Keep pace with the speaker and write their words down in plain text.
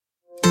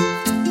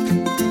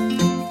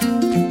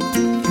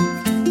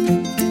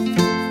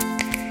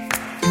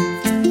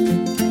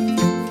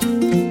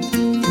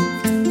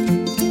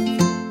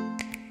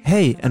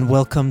Hey, and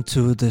welcome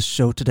to the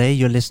show today.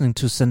 You're listening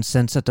to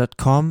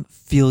Sensensor.com,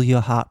 Feel Your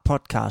Heart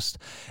podcast.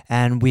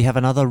 And we have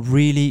another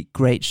really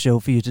great show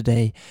for you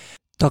today.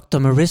 Dr.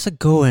 Marissa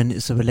Goen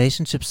is a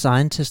relationship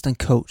scientist and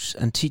coach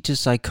and teaches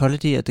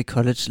psychology at the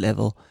college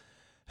level.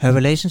 Her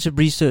relationship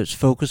research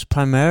focuses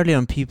primarily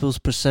on people's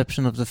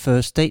perception of the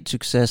first date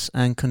success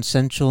and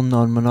consensual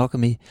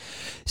non-monogamy.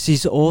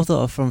 She's the author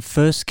of From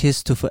First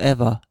Kiss to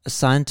Forever, a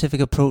scientific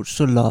approach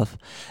to love,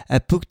 a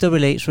book that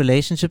relates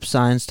relationship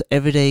science to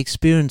everyday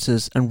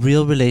experiences and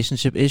real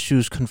relationship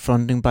issues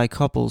confronting by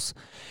couples.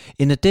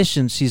 In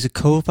addition, she's a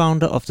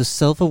co-founder of the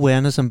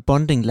Self-Awareness and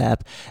Bonding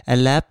Lab, a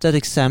lab that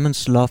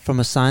examines love from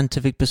a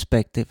scientific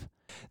perspective.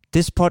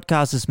 This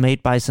podcast is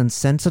made by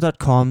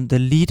Sensensor.com, the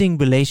leading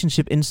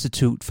relationship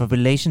institute for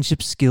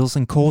relationship skills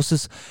and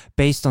courses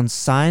based on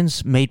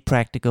science made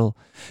practical.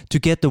 To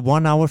get the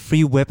 1-hour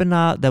free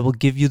webinar that will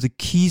give you the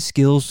key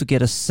skills to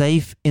get a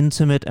safe,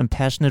 intimate, and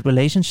passionate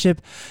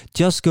relationship,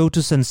 just go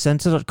to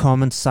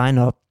Sensensor.com and sign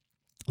up.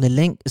 The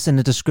link is in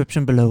the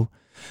description below.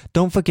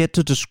 Don't forget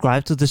to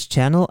subscribe to this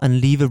channel and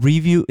leave a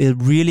review. It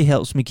really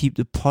helps me keep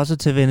the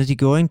positive energy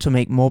going to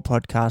make more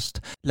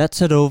podcasts. Let's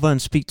head over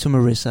and speak to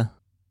Marissa.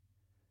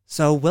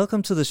 So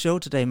welcome to the show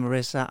today,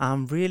 Marissa.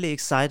 I'm really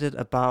excited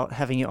about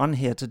having you on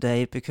here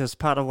today because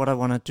part of what I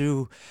want to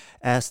do,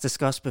 as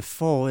discussed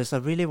before, is I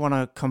really want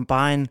to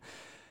combine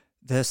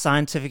the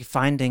scientific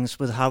findings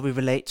with how we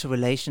relate to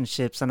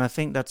relationships. And I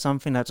think that's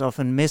something that's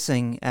often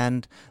missing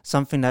and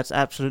something that's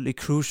absolutely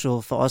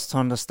crucial for us to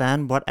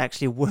understand what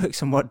actually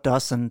works and what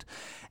doesn't.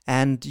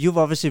 And you've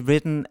obviously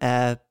written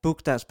a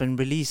book that's been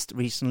released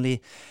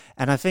recently,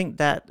 and I think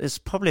that is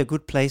probably a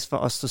good place for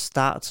us to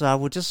start. So I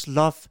would just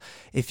love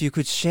if you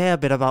could share a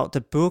bit about the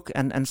book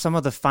and some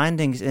of the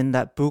findings in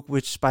that book,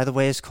 which, by the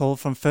way, is called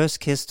From First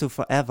Kiss to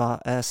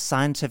Forever, a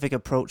scientific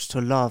approach to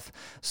love.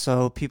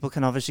 So people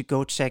can obviously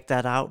go check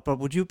that out. But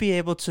would you be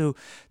able to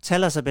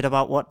tell us a bit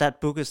about what that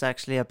book is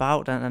actually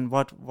about and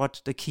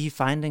what the key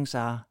findings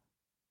are?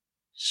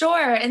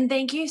 Sure. And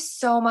thank you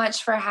so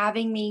much for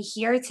having me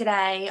here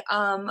today.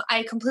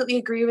 I completely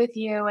agree with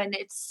you. And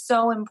it's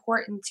so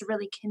important to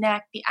really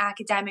connect the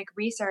academic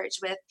research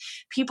with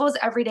people's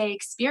everyday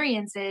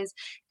experiences.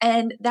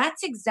 And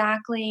that's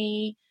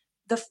exactly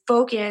the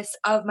focus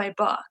of my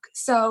book.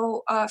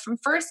 So, From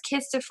First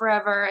Kiss to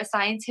Forever, a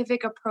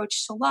scientific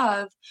approach to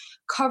love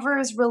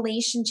covers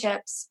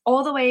relationships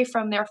all the way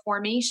from their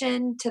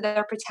formation to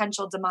their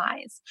potential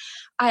demise.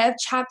 I have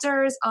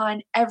chapters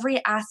on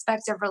every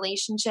aspect of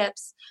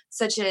relationships,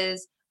 such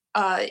as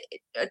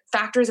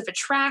factors of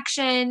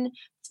attraction,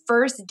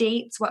 first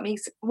dates, what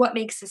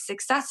makes a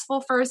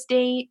successful first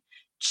date,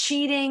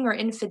 cheating or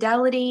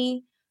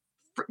infidelity,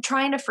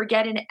 trying to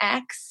forget an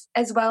ex,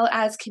 as well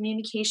as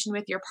communication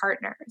with your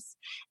partners.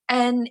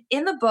 And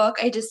in the book,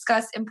 I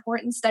discuss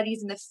important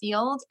studies in the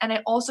field, and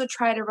I also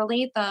try to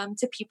relate them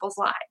to people's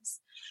lives.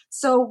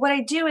 So, what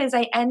I do is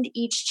I end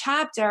each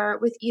chapter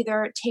with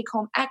either take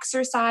home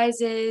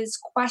exercises,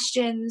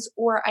 questions,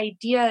 or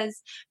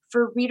ideas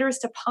for readers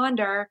to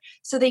ponder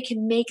so they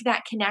can make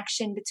that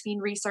connection between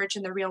research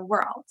and the real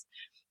world.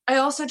 I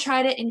also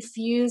try to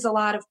infuse a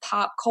lot of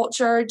pop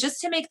culture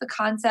just to make the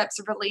concepts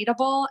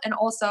relatable and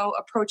also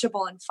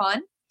approachable and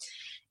fun.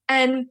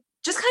 And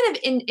just kind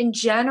of in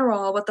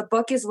general, what the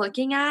book is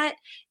looking at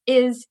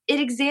is it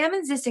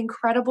examines this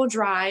incredible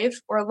drive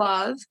or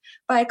love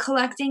by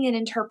collecting and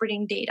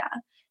interpreting data.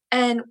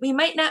 And we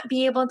might not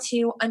be able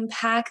to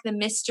unpack the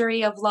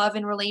mystery of love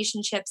and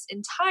relationships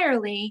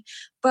entirely,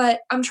 but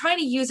I'm trying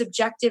to use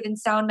objective and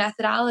sound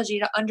methodology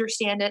to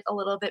understand it a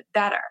little bit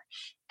better.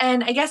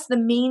 And I guess the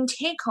main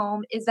take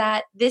home is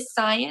that this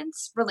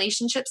science,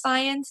 relationship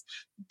science,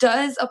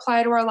 does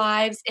apply to our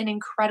lives in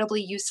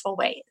incredibly useful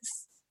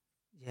ways.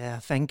 Yeah,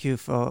 thank you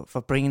for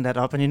bringing that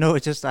up. And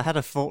it's just I had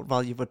a thought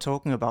while you were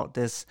talking about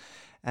this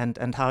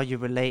and how you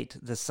relate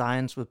the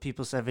science with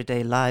people's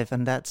everyday life.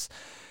 And that's,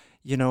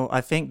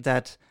 I think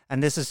that,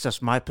 and this is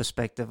just my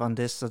perspective on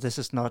this, so this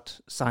is not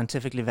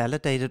scientifically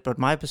validated, but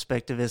my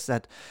perspective is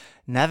that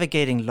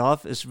navigating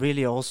love is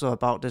really also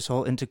about this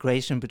whole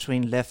integration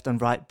between left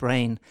and right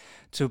brain,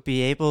 to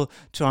be able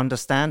to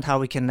understand how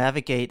we can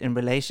navigate in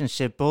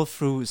relationship, both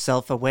through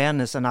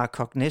self-awareness and our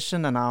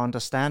cognition and our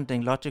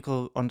understanding,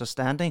 logical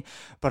understanding,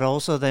 but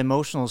also the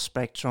emotional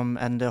spectrum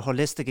and the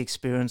holistic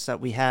experience that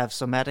we have,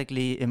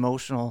 somatically,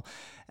 emotional.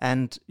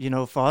 And,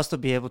 for us to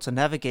be able to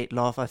navigate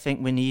love, I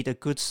think we need a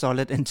good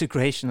solid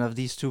integration of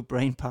these two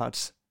brain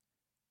parts.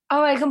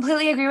 Oh, I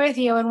completely agree with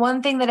you. And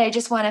one thing that I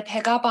just want to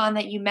pick up on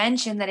that you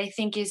mentioned that I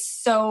think is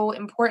so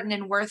important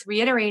and worth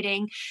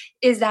reiterating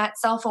is that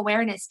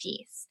self-awareness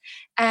piece.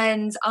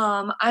 And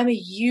I'm a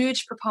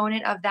huge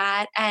proponent of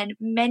that. And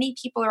many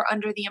people are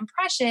under the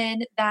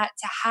impression that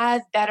to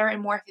have better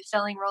and more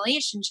fulfilling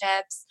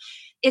relationships,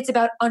 it's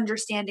about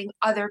understanding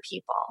other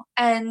people.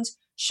 And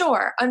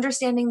sure,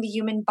 understanding the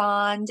human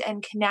bond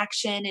and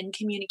connection and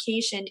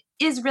communication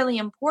is really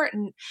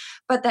important,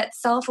 but that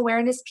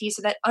self-awareness piece,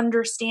 or that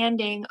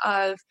understanding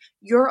of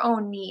your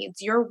own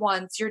needs, your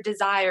wants, your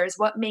desires,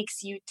 what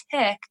makes you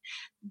tick,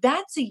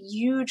 that's a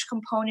huge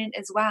component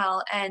as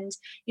well. And,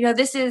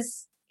 this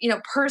is,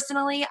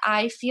 personally,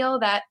 I feel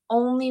that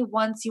only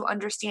once you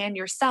understand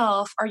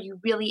yourself are you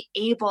really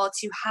able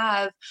to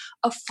have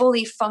a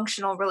fully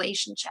functional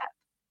relationship.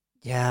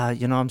 Yeah,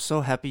 I'm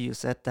so happy you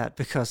said that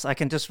because I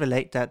can just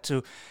relate that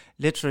to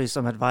literally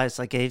some advice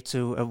I gave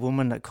to a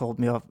woman that called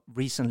me up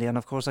recently. And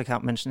of course, I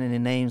can't mention any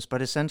names,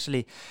 but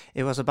essentially,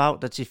 it was about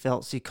that she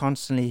felt she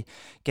constantly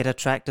get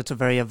attracted to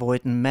very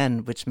avoidant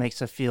men, which makes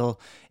her feel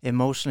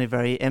emotionally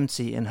very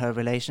empty in her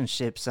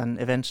relationships.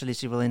 And eventually,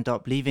 she will end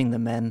up leaving the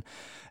men.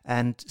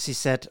 And she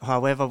said,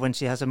 however, when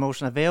she has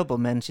emotionally available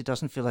men, she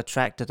doesn't feel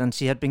attracted. And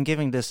she had been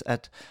giving this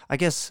I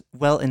guess,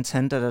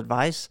 well-intended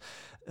advice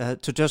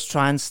to just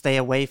try and stay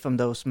away from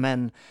those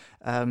men,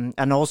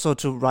 and also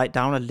to write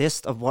down a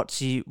list of what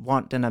she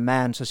want in a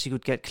man so she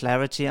could get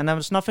clarity. And there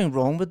was nothing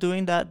wrong with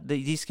doing that.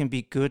 These can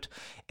be good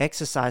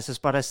exercises.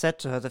 But I said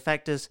to her, the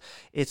fact is,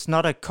 it's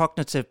not a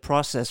cognitive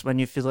process when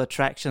you feel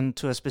attraction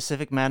to a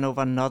specific man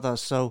over another.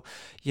 So,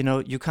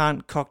 you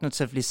can't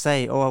cognitively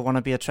say, oh, I want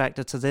to be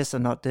attracted to this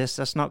and not this.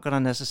 That's not going to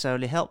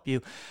necessarily help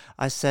you.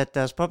 I said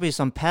there's probably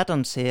some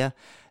patterns here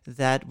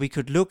that we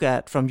could look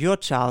at from your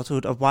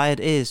childhood of why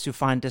it is you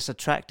find this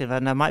attractive.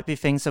 And there might be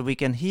things that we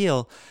can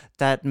heal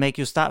that make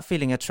you start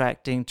feeling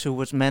attracting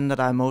towards men that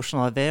are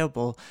emotionally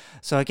available.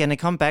 So again, I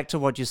come back to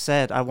what you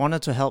said. I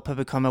wanted to help her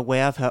become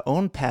aware of her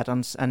own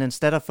patterns, and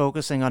instead of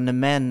focusing on the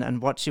men and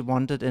what she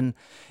wanted in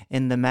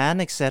the man,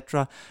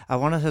 etc., I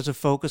wanted her to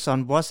focus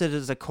on what it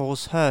is that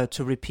caused her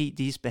to repeat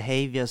these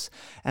behaviors,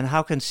 and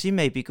how can she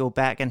maybe go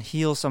back and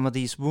heal some of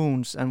these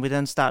wounds. And we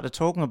then started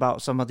talking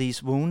about some of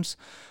these wounds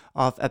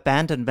of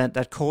abandonment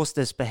that caused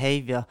this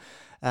behavior.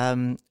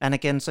 And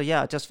again, so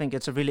yeah, I just think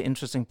it's a really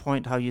interesting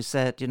point how you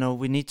said,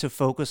 we need to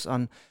focus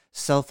on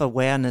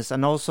self-awareness.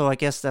 And also, I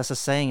guess there's a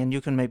saying, and you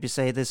can maybe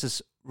say this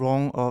is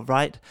wrong or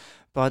right,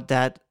 but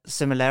that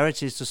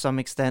similarities to some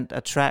extent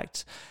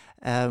attract,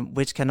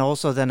 which can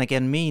also then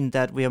again mean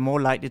that we are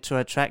more likely to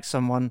attract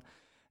someone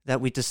that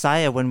we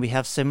desire when we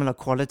have similar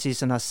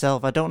qualities in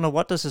ourselves. I don't know,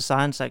 what does the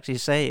science actually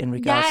say in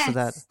regards to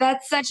that? Yes,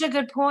 that's such a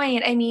good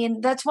point. I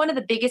mean, that's one of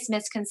the biggest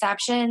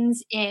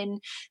misconceptions in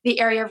the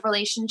area of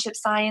relationship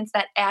science,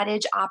 that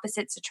adage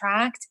opposites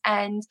attract.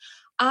 And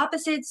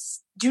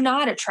opposites do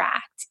not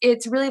attract.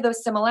 It's really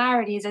those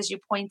similarities, as you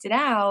pointed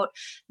out,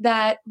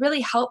 that really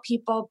help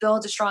people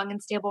build a strong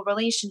and stable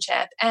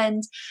relationship.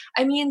 And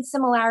I mean,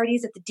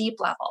 similarities at the deep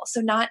level.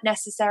 So, not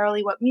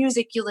necessarily what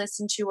music you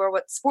listen to or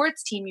what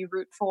sports team you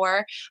root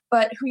for,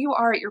 but who you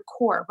are at your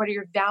core. What are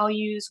your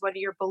values? What are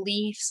your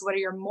beliefs? What are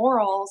your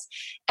morals?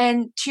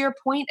 And to your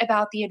point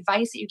about the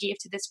advice that you gave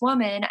to this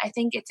woman, I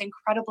think it's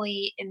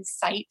incredibly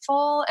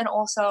insightful and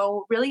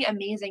also really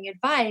amazing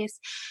advice,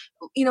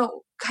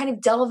 kind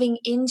of delving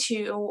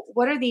into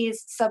what are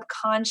these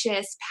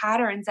subconscious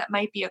patterns that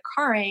might be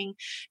occurring,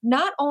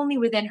 not only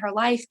within her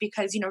life,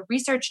 because,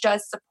 research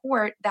does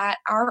support that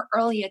our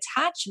early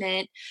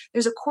attachment,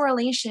 there's a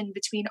correlation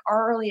between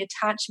our early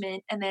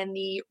attachment and then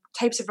the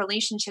types of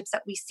relationships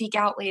that we seek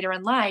out later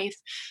in life,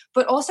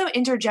 but also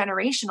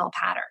intergenerational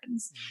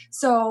patterns.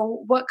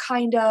 So, what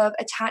kind of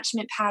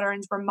attachment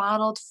patterns were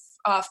modeled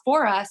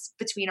for us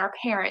between our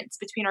parents,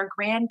 between our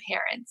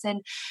grandparents?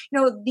 And,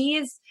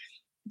 these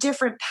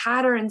different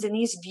patterns and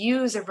these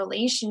views of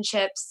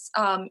relationships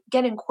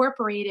get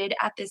incorporated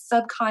at this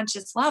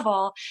subconscious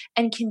level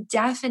and can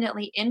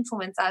definitely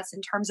influence us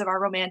in terms of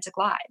our romantic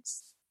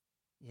lives.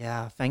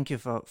 Yeah, thank you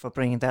for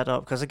bringing that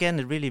up, because again,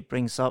 it really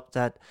brings up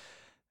that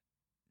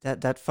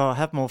for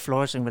have more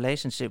flourishing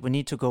relationship, we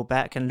need to go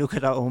back and look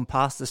at our own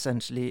past,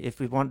 essentially,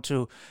 if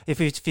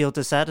we feel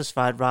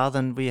dissatisfied, rather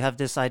than we have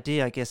this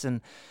idea, I guess,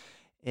 in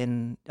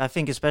I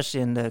think especially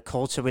in the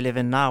culture we live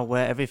in now,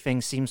 where everything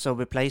seems so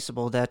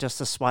replaceable, they're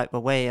just a swipe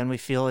away. And we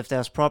feel if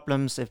there's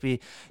problems, if we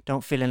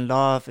don't feel in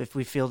love, if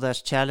we feel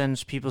there's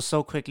challenge, people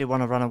so quickly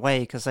want to run away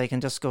because they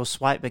can just go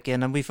swipe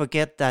again. And we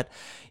forget that,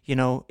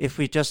 if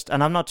we just,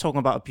 and I'm not talking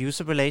about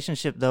abusive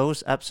relationship,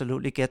 those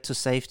absolutely get to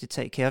safety,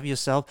 take care of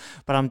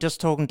yourself, but I'm just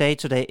talking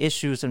day-to-day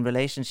issues in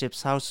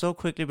relationships, how so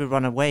quickly we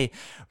run away,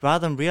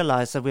 rather than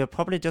realize that we are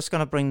probably just going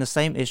to bring the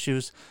same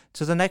issues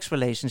to the next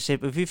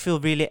relationship. If we feel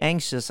really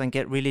anxious and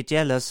get really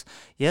jealous,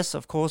 yes,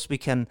 of course we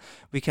can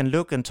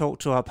look and talk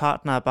to our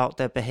partner about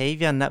their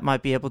behavior, and that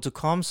might be able to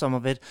calm some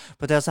of it,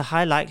 but there's a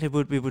high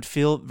likelihood we would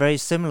feel very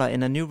similar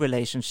in a new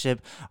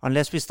relationship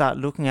unless we start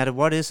looking at it.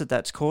 What is it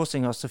that's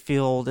causing us to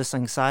feel all this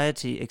anxiety,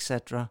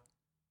 etc.?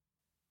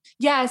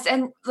 Yes,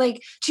 and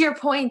like to your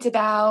point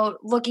about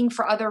looking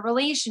for other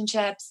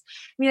relationships,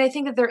 I mean, I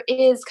think that there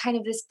is kind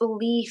of this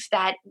belief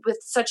that with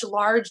such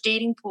large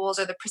dating pools,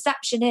 or the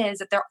perception is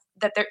that there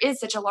that there is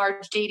such a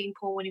large dating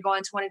pool when you go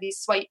onto one of these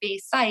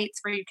swipe-based sites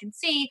where you can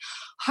see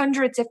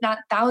hundreds, if not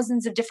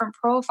thousands, of different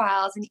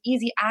profiles and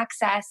easy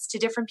access to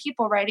different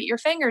people right at your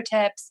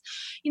fingertips,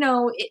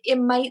 it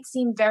might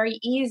seem very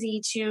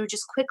easy to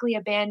just quickly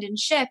abandon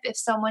ship if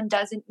someone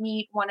doesn't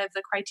meet one of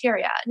the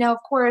criteria. Now, of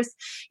course,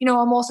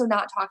 I'm also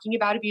not talking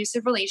about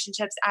abusive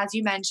relationships, as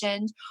you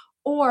mentioned,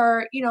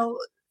 or,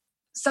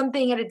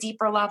 something at a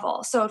deeper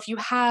level. So if you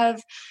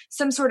have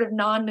some sort of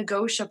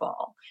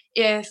non-negotiable,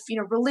 if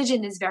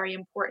religion is very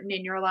important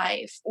in your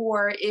life,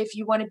 or if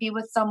you want to be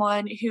with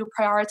someone who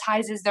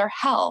prioritizes their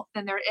health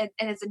and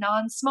is a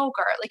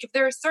non-smoker, like if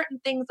there are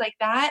certain things like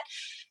that,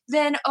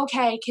 then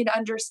okay, can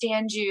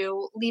understand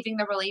you leaving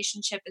the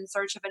relationship in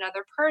search of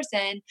another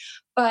person.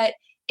 But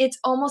it's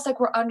almost like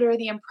we're under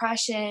the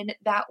impression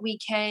that we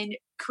can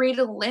create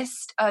a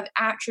list of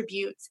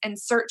attributes and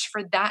search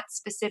for that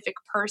specific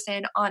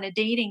person on a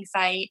dating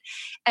site.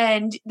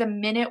 And the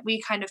minute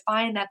we kind of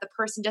find that the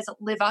person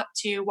doesn't live up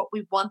to what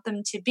we want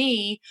them to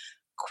be,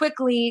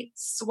 quickly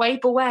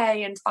swipe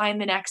away and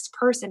find the next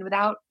person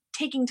without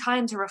taking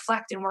time to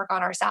reflect and work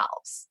on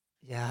ourselves.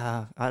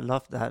 Yeah, I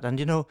love that.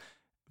 And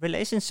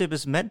relationship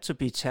is meant to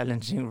be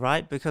challenging,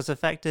 right? Because the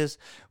fact is,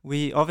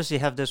 we obviously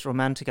have this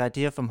romantic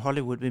idea from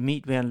Hollywood. We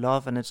meet, we're in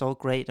love, and it's all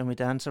great, and we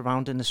dance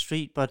around in the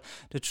street. But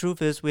the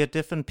truth is, we're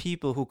different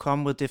people who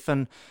come with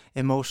different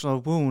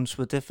emotional wounds,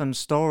 with different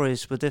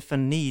stories, with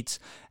different needs.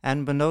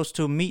 And when those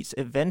two meet,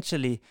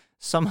 eventually,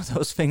 some of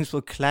those things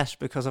will clash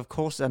because, of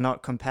course, they're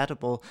not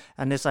compatible.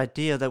 And this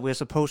idea that we're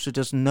supposed to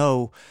just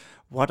know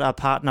what our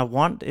partner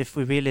want if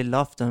we really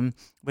love them,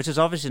 which is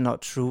obviously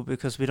not true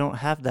because we don't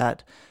have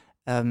that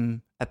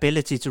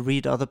ability to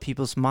read other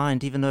people's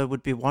mind, even though it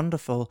would be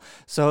wonderful.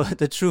 So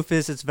the truth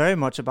is, it's very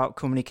much about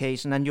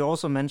communication. And you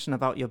also mentioned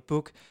about your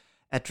book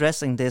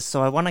addressing this.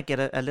 So I want to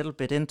get a little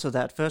bit into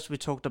that. First, we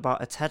talked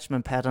about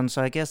attachment patterns.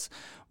 So I guess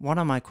one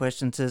of my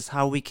questions is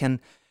how we can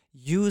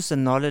use the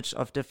knowledge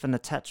of different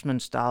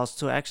attachment styles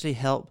to actually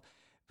help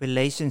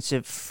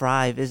relationship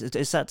thrive.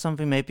 Is that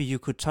something maybe you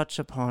could touch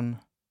upon?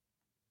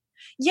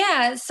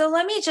 Yeah. So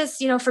let me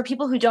just, for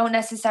people who don't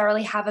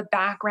necessarily have a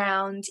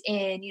background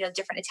in,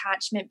 different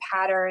attachment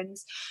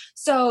patterns.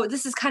 So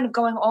this is kind of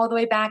going all the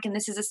way back, and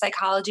this is a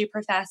psychology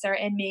professor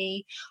in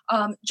me.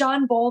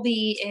 John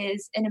Bowlby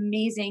is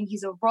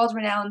he's a world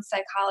renowned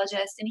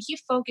psychologist, and he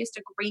focused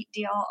a great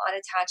deal on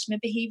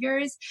attachment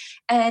behaviors.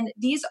 And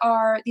these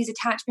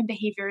attachment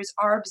behaviors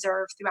are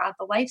observed throughout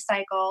the life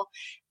cycle.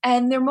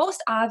 And they're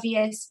most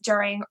obvious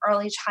during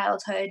early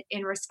childhood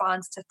in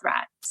response to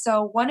threat.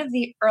 So, one of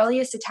the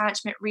earliest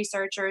attachment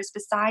researchers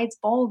besides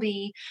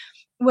Bowlby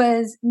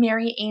was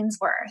Mary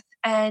Ainsworth.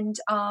 And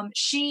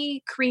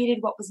she created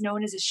what was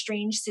known as a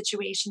strange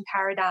situation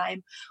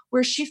paradigm,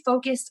 where she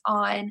focused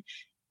on,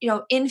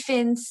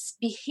 infants'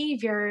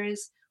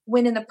 behaviors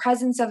when in the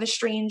presence of a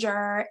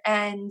stranger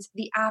and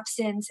the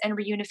absence and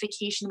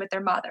reunification with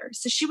their mother.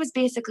 So she was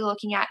basically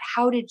looking at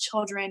how did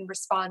children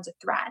respond to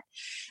threat.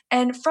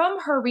 And from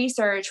her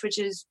research, which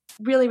is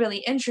really,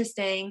 really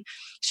interesting,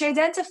 she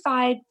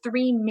identified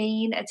three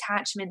main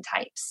attachment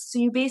types. So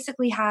you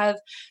basically have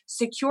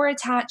secure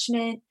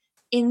attachment,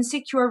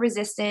 insecure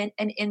resistant,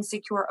 and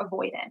insecure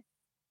avoidant.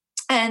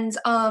 And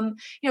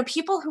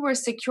people who are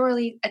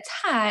securely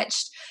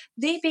attached,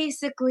 they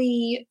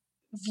basically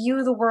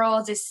view the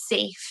world as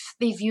safe.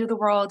 They view the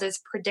world as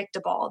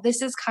predictable.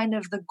 This is kind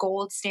of the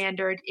gold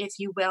standard, if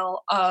you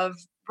will, of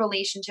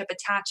relationship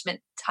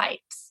attachment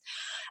types.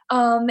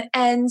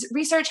 And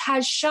research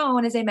has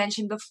shown, as I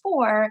mentioned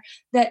before,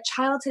 that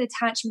childhood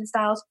attachment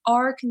styles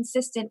are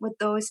consistent with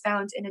those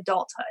found in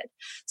adulthood.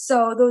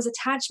 So those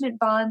attachment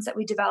bonds that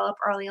we develop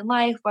early in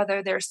life,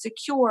 whether they're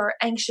secure,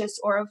 anxious,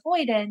 or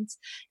avoidant,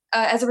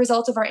 as a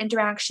result of our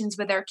interactions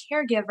with our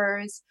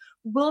caregivers,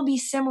 will be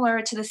similar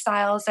to the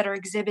styles that are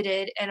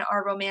exhibited in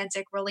our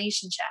romantic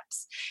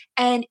relationships.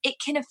 And it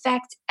can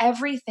affect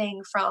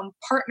everything from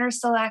partner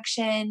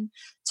selection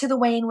to the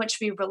way in which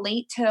we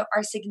relate to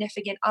our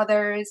significant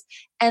others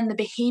and the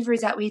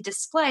behaviors that we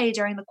display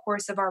during the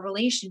course of our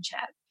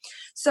relationship.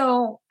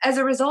 So, as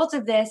a result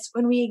of this,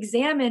 when we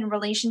examine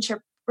relationship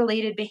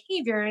related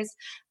behaviors,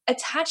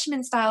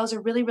 attachment styles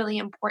are really, really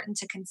important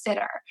to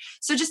consider.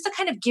 So, just to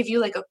kind of give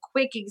you like a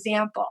quick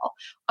example,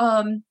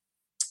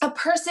 a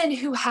person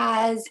who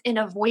has an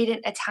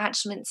avoidant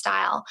attachment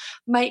style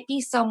might be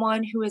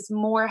someone who is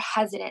more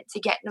hesitant to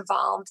get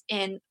involved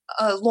in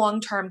a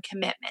long-term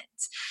commitment,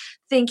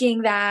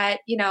 thinking that,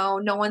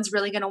 no one's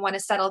really going to want to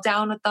settle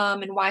down with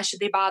them, and why should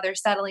they bother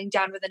settling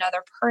down with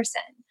another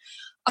person?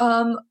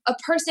 A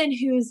person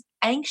who's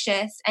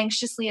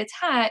anxiously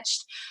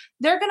attached,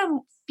 they're going to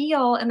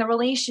feel in the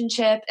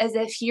relationship as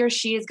if he or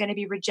she is going to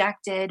be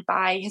rejected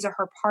by his or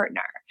her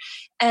partner.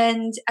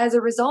 And as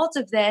a result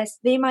of this,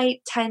 they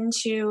might tend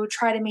to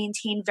try to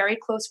maintain very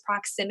close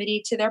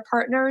proximity to their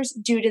partners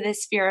due to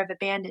this fear of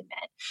abandonment.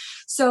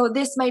 So,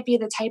 this might be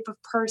the type of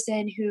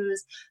person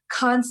who's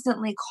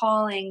constantly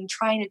calling,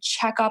 trying to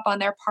check up on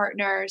their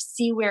partner,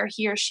 see where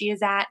he or she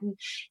is at. And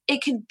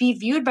it could be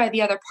viewed by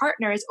the other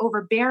partner as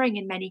overbearing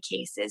in many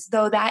cases,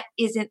 though that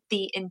isn't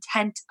the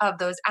intent of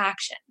those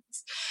actions.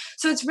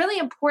 So it's really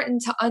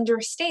important to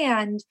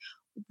understand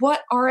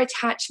what our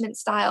attachment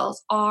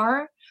styles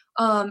are,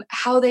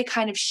 how they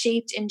kind of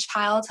shaped in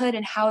childhood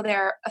and how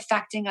they're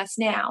affecting us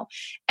now.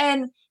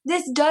 And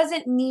this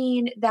doesn't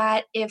mean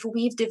that if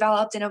we've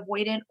developed an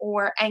avoidant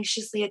or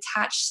anxiously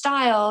attached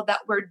style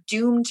that we're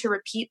doomed to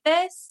repeat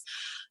this.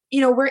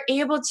 We're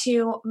able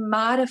to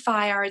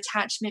modify our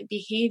attachment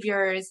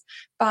behaviors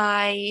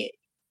by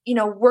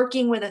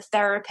working with a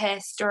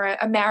therapist or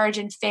a marriage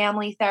and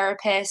family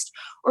therapist,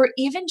 or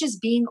even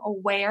just being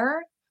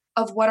aware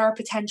of what our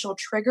potential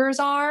triggers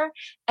are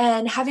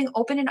and having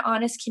open and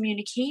honest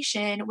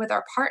communication with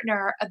our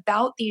partner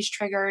about these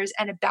triggers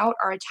and about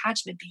our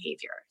attachment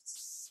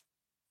behaviors.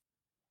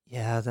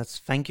 Yeah,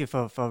 thank you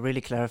for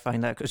really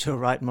clarifying that, because you're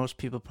right, most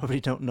people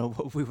probably don't know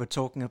what we were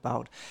talking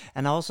about.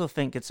 And I also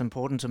think it's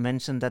important to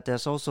mention that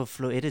there's also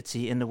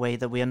fluidity in the way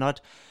that we are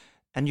not,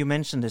 and you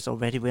mentioned this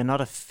already, we're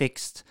not a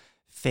fixed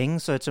thing.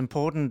 So it's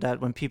important that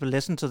when people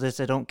listen to this,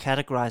 they don't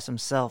categorize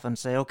themselves and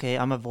say, okay,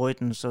 I'm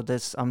avoidant, so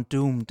I'm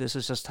doomed, this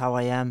is just how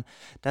I am.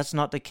 That's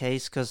not the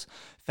case, because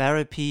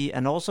therapy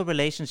and also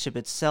relationship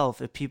itself,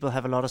 if people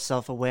have a lot of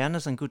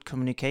self-awareness and good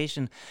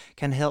communication,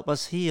 can help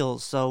us heal.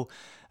 So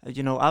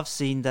I've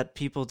seen that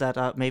people that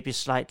are maybe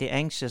slightly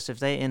anxious, if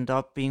they end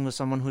up being with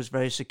someone who's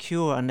very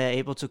secure and they're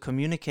able to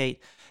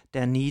communicate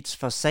their needs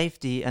for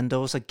safety and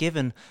those are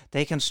given,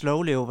 they can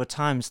slowly over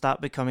time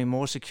start becoming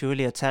more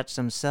securely attached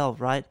themselves,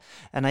 right?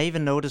 And I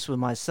even noticed with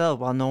myself,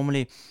 while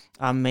normally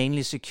I'm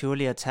mainly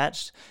securely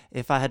attached,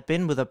 if I had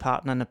been with a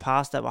partner in the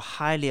past that were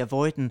highly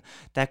avoidant,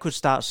 that could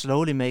start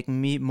slowly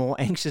making me more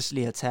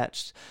anxiously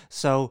attached.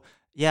 So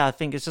yeah, I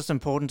think it's just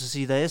important to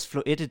see there is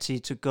fluidity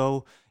to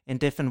go in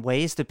different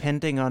ways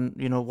depending on,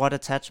 what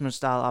attachment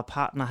style our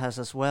partner has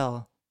as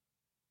well.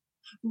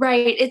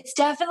 Right. It's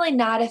definitely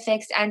not a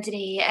fixed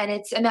entity. And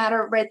it's a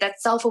matter, right,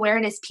 that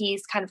self-awareness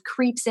piece kind of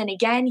creeps in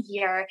again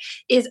here,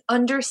 is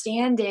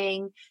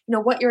understanding,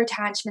 what your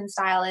attachment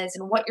style is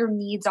and what your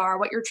needs are,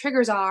 what your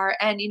triggers are.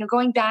 And,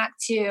 going back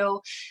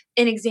to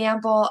an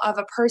example of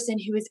a person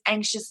who is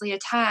anxiously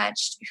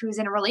attached, who's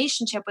in a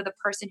relationship with a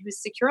person who's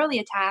securely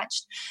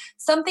attached,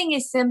 something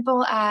as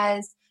simple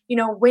as,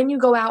 when you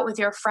go out with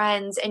your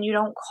friends and you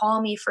don't call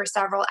me for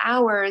several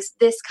hours,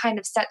 this kind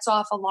of sets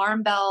off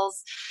alarm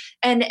bells.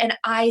 And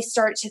I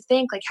start to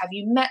think, like, have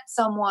you met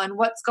someone?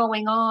 What's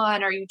going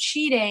on? Are you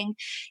cheating?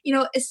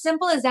 As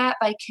simple as that,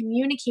 by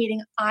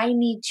communicating, I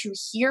need to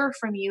hear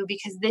from you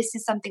because this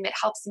is something that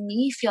helps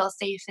me feel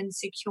safe and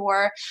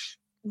secure.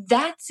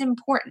 That's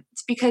important,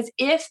 because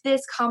if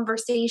this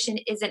conversation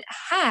isn't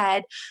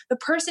had, the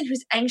person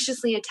who's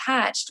anxiously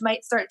attached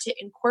might start to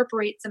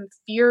incorporate some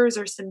fears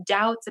or some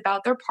doubts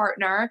about their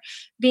partner,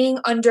 being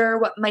under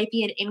what might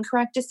be an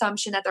incorrect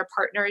assumption that their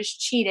partner is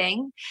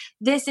cheating.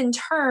 This in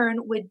turn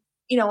would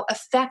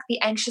affect the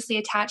anxiously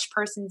attached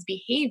person's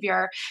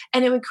behavior,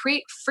 and it would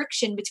create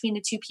friction between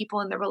the two people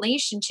in the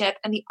relationship,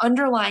 and the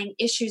underlying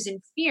issues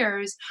and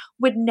fears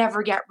would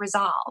never get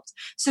resolved.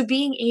 So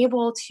being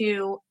able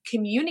to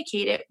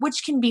communicate it,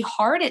 which can be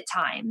hard at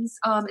times,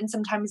 and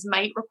sometimes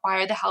might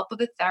require the help of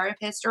a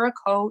therapist or a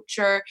coach,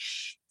 or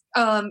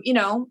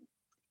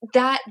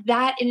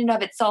that in and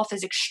of itself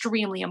is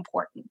extremely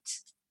important.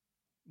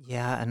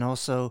 Yeah, and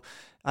also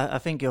I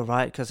think you're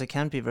right, because it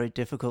can be very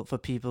difficult for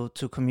people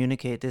to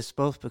communicate this,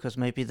 both because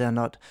maybe they're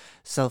not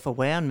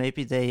self-aware and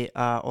maybe they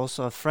are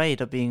also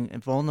afraid of being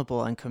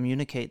vulnerable and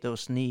communicate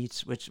those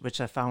needs,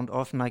 which I found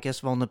often. I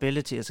guess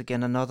vulnerability is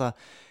again another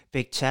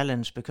big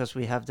challenge, because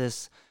we have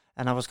this,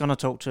 and I was going to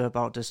talk to you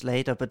about this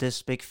later, but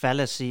this big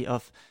fallacy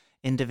of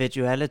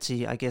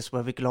individuality, I guess,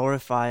 where we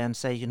glorify and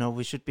say,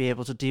 we should be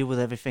able to deal with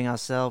everything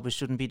ourselves. We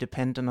shouldn't be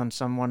dependent on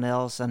someone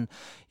else. And,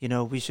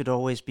 we should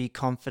always be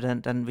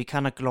confident. And we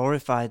kind of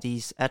glorify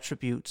these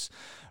attributes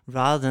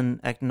rather than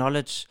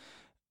acknowledge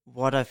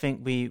what I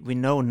think we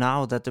know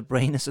now, that the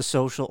brain is a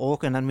social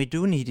organ and we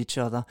do need each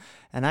other.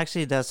 And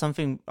actually there's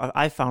something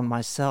I found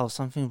myself,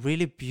 something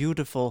really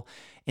beautiful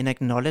in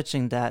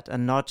acknowledging that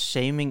and not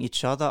shaming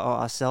each other or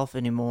ourselves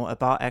anymore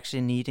about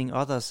actually needing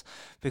others,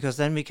 because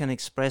then we can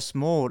express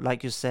more,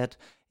 like you said,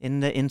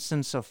 in the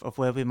instance of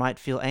where we might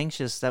feel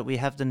anxious, that we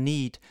have the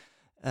need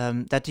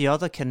that the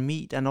other can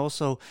meet. And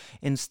also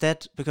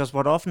instead, because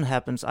what often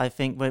happens, I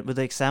think, with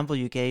the example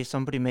you gave,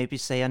 somebody maybe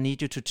say, I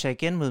need you to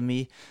check in with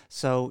me,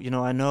 so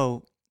I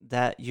know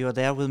that you're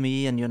there with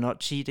me and you're not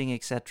cheating,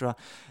 etc.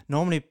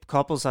 Normally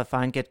couples, I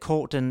find, get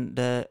caught in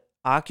the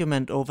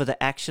argument over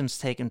the actions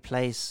taking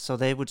place. So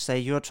they would say,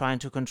 you're trying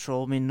to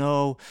control me,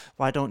 no,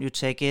 why don't you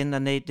check in?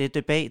 And they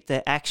debate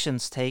the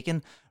actions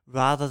taken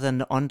rather than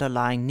the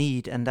underlying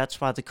need, and that's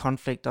why the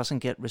conflict doesn't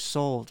get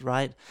resolved,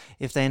 right?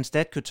 If they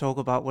instead could talk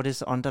about what is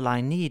the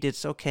underlying need,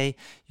 it's okay,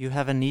 you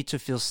have a need to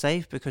feel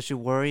safe because you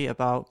worry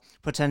about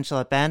potential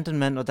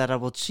abandonment or that I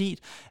will cheat,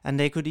 and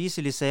they could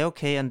easily say,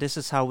 okay, and this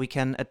is how we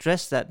can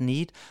address that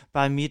need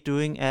by me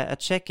doing a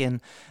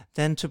check-in.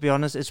 Then, to be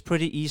honest, it's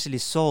pretty easily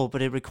solved,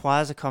 but it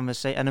requires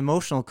an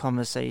emotional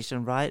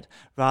conversation, right?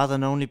 Rather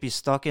than only be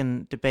stuck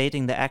in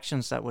debating the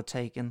actions that were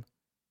taken.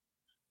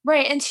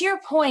 Right. And to your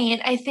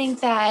point, I think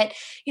that,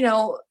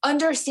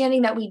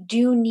 understanding that we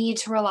do need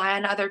to rely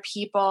on other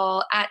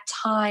people at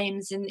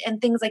times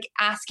and things like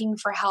asking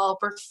for help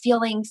or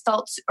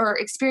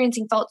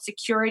experiencing felt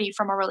security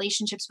from our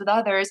relationships with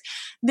others,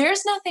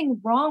 there's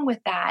nothing wrong with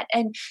that.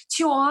 And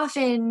too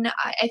often,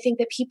 I think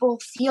that people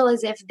feel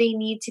as if they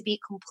need to be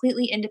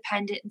completely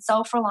independent and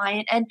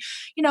self-reliant. And,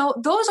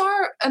 those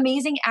are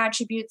amazing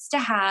attributes to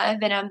have.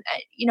 And,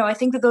 I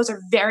think that those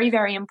are very,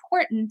 very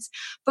important.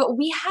 But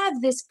we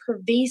have this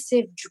pervasive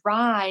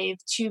drive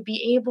to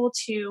be able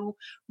to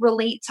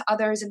relate to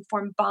others and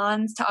form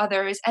bonds to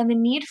others. And the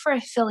need for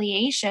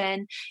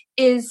affiliation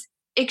is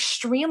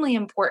extremely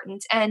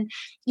important. And,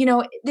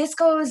 this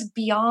goes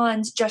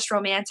beyond just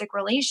romantic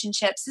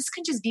relationships. This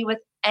can just be with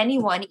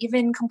anyone,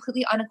 even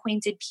completely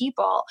unacquainted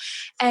people.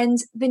 And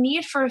the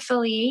need for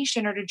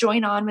affiliation or to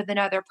join on with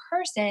another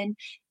person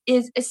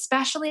is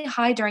especially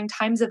high during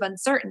times of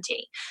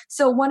uncertainty.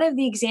 So one of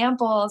the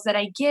examples that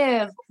I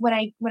give when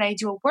I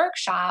do a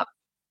workshop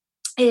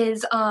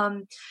is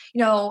I'm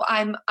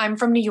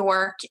from New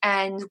York,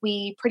 and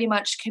we pretty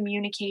much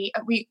communicate,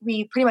 we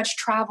pretty much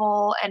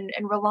travel and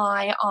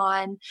rely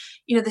on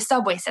the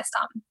subway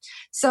system.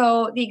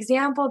 So the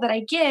example that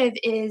I give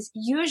is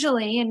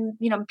usually, and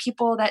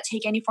people that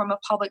take any form of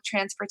public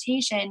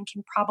transportation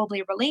can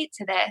probably relate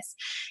to this,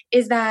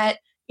 is that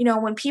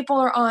when people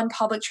are on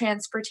public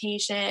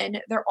transportation,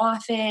 they're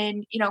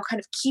often, kind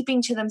of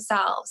keeping to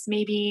themselves,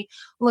 maybe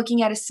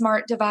looking at a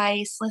smart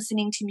device,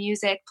 listening to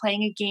music,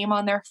 playing a game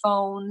on their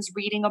phones,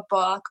 reading a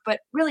book, but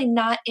really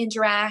not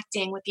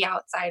interacting with the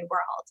outside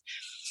world.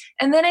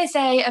 And then I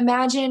say,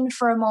 imagine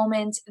for a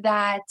moment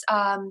that,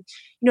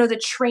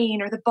 the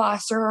train or the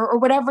bus or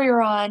whatever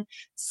you're on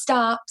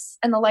stops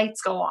and the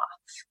lights go off.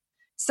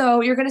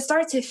 So you're going to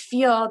start to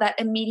feel that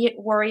immediate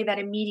worry, that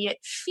immediate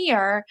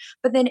fear.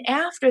 But then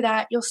after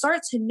that, you'll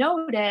start to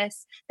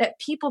notice that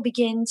people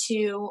begin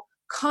to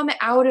come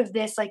out of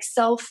this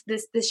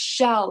this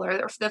shell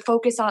or the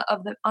focus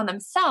on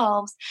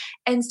themselves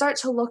and start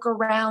to look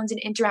around and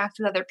interact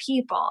with other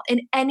people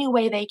in any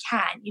way they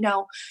can.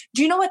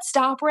 Do you know what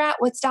stop we're at?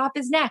 What stop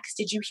is next?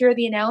 Did you hear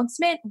the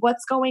announcement?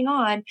 What's going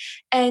on?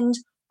 And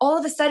all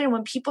of a sudden,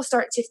 when people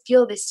start to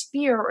feel this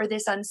fear or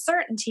this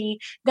uncertainty,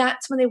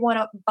 that's when they want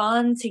to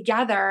bond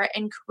together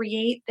and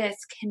create this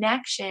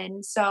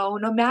connection. So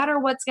no matter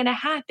what's going to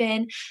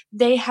happen,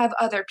 they have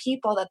other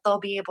people that they'll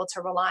be able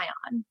to rely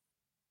on.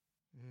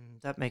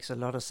 That makes a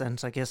lot of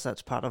sense. I guess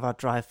that's part of our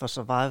drive for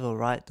survival,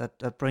 right?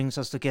 That brings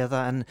us together.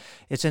 And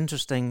it's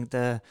interesting,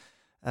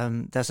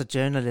 there's a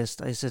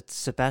journalist, is it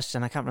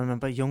Sebastian? I can't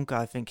remember, Juncker,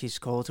 I think he's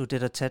called, who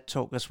did a TED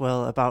talk as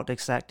well about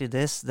exactly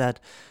this.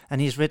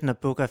 And he's written a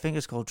book, I think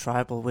it's called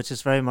Tribal, which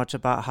is very much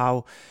about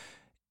how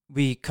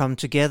we come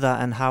together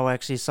and how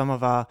actually some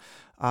of our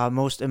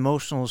most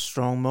emotional,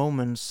 strong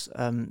moments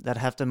that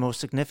have the most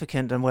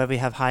significant and where we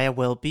have higher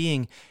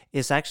well-being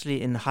is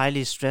actually in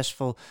highly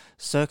stressful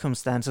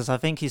circumstances. I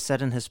think he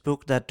said in his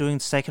book that during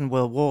the Second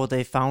World War,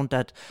 they found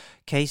that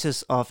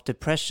cases of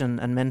depression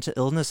and mental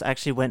illness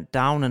actually went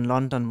down in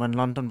London when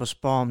London was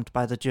bombed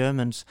by the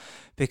Germans,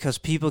 because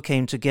people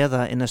came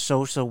together in a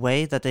social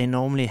way that they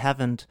normally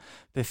haven't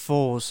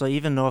before. So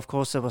even though, of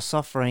course, there was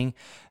suffering,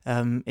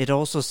 it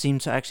also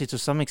seemed to actually, to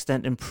some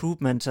extent, improve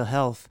mental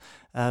health,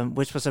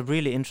 which was a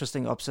really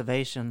interesting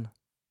observation.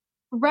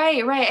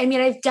 Right. I mean,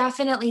 I've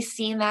definitely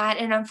seen that.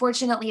 And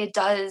unfortunately, it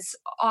does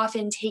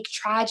often take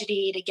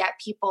tragedy to get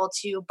people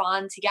to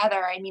bond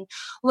together. I mean,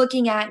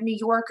 looking at New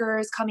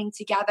Yorkers coming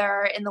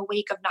together in the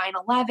wake of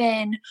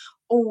 9/11,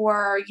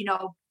 or,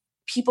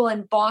 people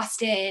in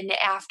Boston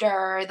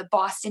after the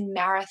Boston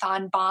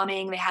Marathon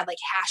bombing, they had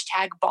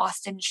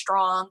 #Boston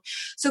Strong.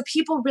 So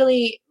people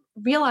really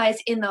realize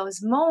in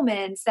those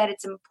moments that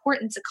it's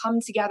important to come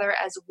together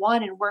as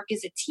one and work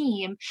as a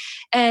team.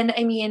 And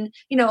I mean,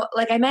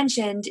 like I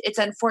mentioned, it's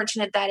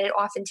unfortunate that it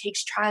often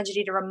takes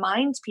tragedy to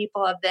remind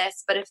people of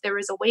this, but if there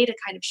was a way to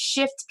kind of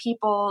shift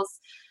people's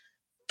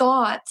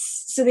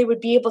thoughts so they would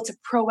be able to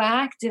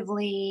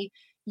proactively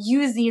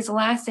use these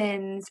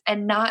lessons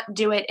and not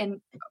do it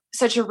in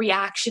such a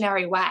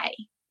reactionary way.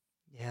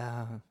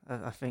 Yeah,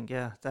 I think,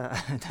 that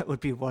that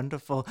would be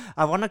wonderful.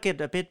 I want to get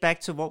a bit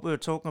back to what we were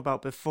talking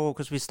about before,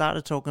 because we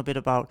started talking a bit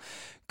about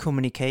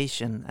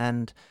communication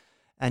and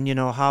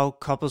how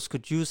couples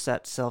could use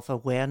that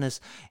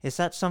self-awareness. Is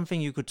that something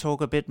you could talk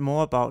a bit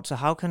more about? So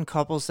how can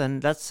couples,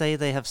 and let's say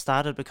they have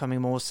started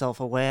becoming more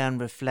self-aware and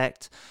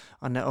reflect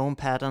on their own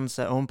patterns,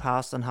 their own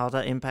past, and how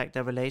that impact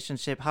their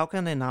relationship, how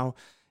can they now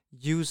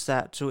use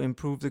that to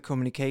improve the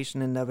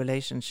communication in their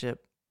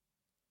relationship?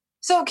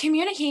 So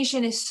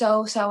communication is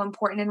so, so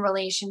important in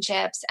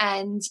relationships.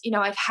 And,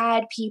 I've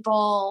had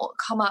people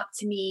come up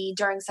to me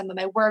during some of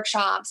my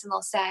workshops and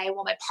they'll say,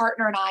 well, my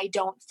partner and I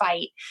don't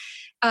fight.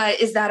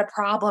 Is that a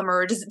problem,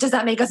 or does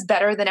that make us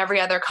better than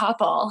every other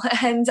couple?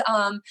 And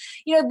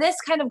this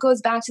kind of goes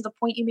back to the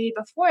point you made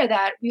before,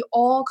 that we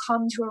all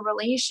come to a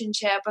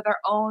relationship with our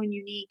own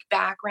unique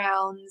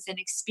backgrounds and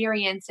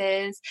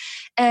experiences.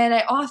 And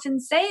I often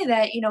say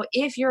that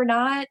if you're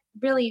not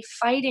really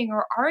fighting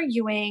or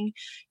arguing,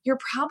 you're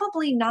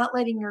probably not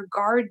letting your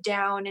guard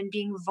down and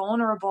being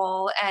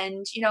vulnerable.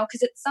 And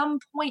because at some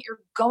point you're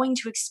going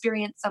to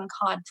experience some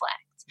conflict.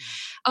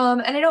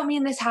 And I don't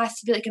mean this has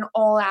to be like an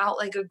all out,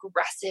 like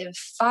aggressive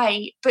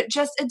fight, but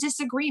just a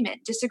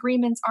disagreement.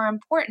 Disagreements are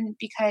important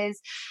because,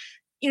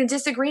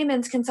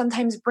 disagreements can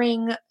sometimes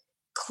bring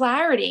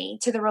clarity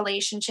to the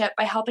relationship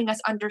by helping us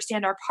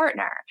understand our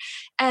partner.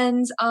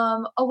 And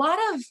a lot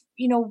of,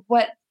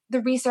 what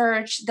the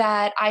research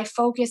that I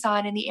focus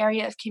on in the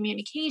area of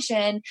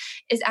communication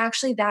is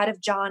actually that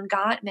of John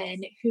Gottman,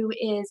 who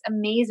is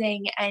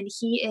amazing. And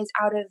he is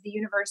out of the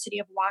University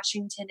of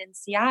Washington in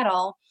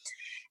Seattle.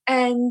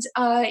 And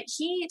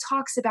he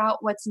talks about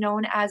what's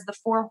known as the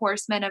 4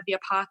 horsemen of the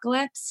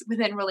apocalypse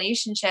within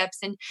relationships.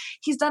 And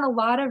he's done a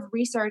lot of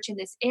research in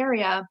this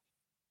area.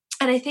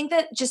 And I think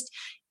that just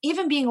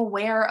even being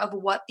aware of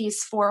what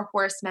these 4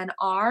 horsemen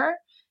are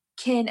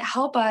can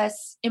help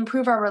us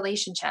improve our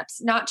relationships,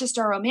 not just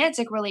our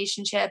romantic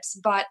relationships,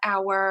 but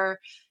our,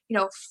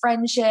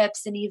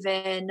 friendships, and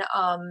even,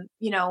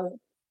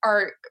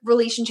 our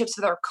relationships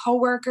with our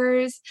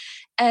coworkers.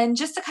 And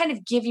just to kind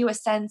of give you a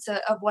sense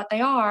of what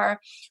they are,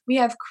 we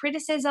have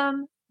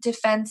criticism,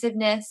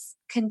 defensiveness,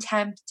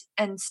 contempt,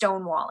 and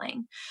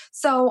stonewalling.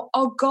 So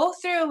I'll go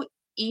through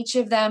each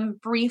of them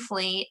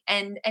briefly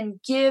and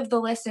give the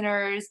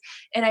listeners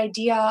an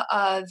idea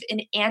of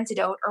an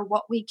antidote, or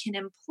what we can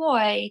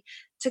employ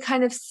to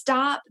kind of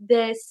stop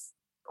this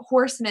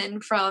horseman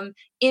from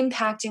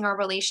impacting our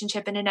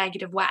relationship in a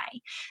negative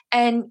way.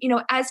 And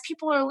as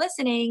people are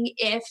listening,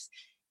 if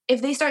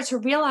they start to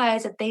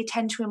realize that they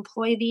tend to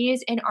employ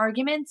these in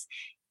arguments,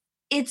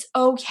 it's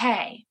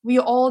okay. We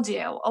all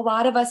do. A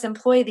lot of us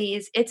employ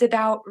these. It's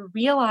about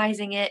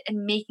realizing it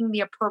and making the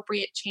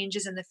appropriate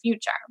changes in the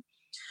future.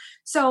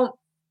 So,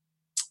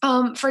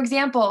 for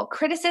example,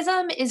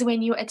 criticism is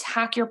when you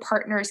attack your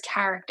partner's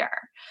character.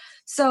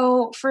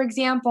 So, for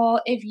example,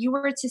 if you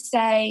were to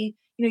say,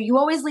 you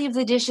always leave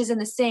the dishes in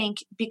the sink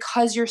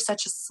because you're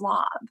such a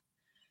slob,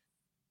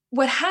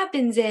 what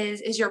happens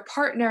is your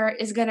partner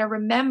is going to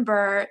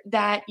remember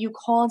that you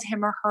called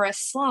him or her a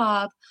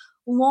slob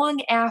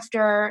long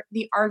after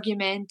the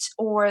argument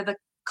or the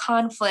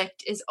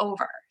conflict is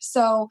over.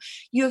 So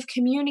you have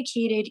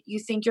communicated you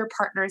think your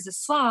partner is a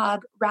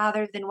slob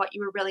rather than what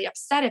you were really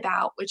upset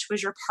about, which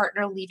was your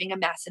partner leaving a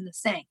mess in the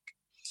sink.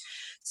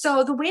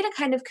 So the way to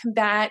kind of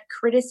combat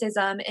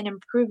criticism and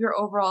improve your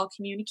overall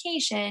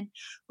communication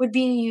would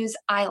be to use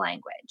I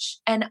language.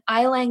 And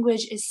I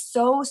language is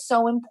so,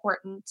 so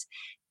important.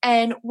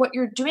 And what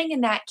you're doing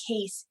in that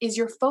case is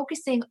you're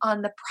focusing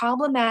on the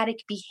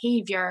problematic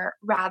behavior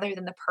rather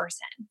than the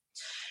person.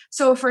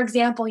 So, for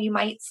example, you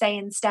might say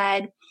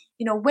instead,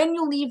 when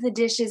you leave the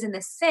dishes in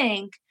the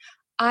sink,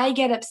 I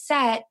get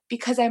upset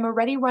because I'm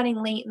already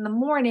running late in the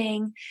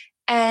morning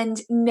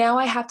and now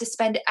I have to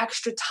spend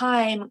extra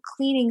time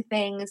cleaning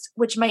things,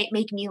 which might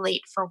make me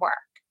late for work.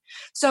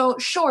 So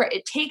sure,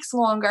 it takes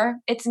longer.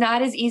 It's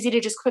not as easy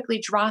to just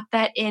quickly drop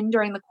that in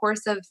during the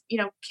course of,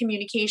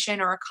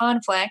 communication or a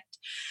conflict.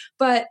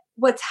 But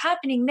what's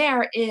happening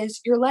there is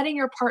you're letting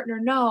your partner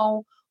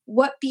know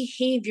what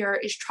behavior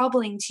is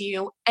troubling to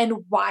you and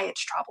why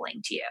it's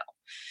troubling to you.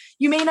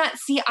 You may not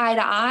see eye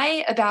to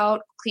eye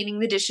about cleaning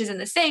the dishes in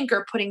the sink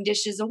or putting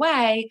dishes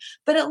away,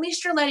 but at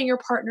least you're letting your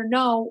partner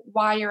know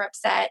why you're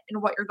upset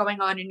and what you're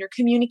going on, and you're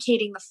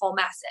communicating the full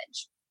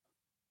message.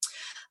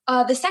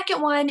 The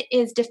second one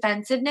is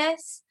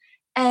defensiveness.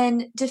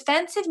 And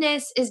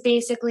defensiveness is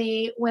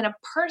basically when a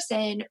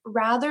person,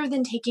 rather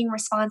than taking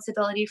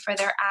responsibility for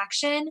their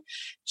action,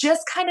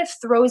 just kind of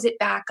throws it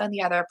back on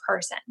the other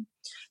person.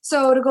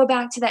 So to go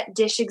back to that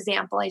dish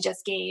example I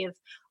just gave,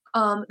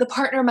 the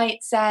partner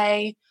might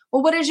say,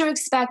 well, what did you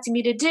expect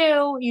me to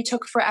do? You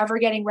took forever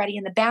getting ready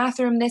in the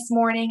bathroom this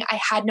morning. I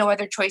had no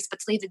other choice but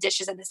to leave the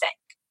dishes in the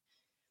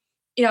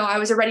sink. I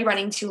was already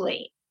running too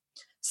late.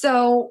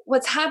 So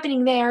what's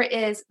happening there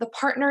is the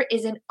partner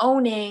isn't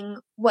owning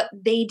what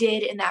they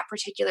did in that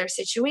particular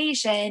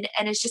situation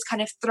and is just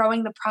kind of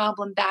throwing the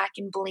problem back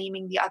and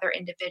blaming the other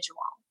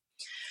individual.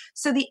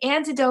 So the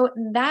antidote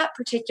in that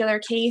particular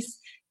case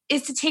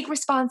is to take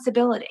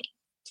responsibility.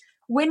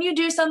 When you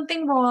do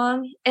something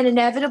wrong, and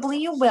inevitably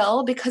you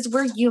will because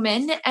we're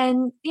human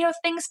and,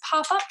 things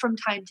pop up from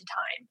time to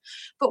time.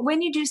 But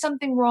when you do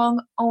something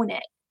wrong, own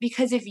it.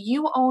 Because if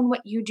you own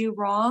what you do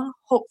wrong,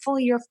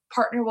 hopefully your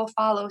partner will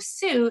follow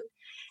suit,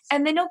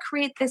 and then you'll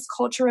create this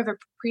culture of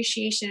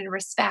appreciation and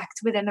respect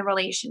within the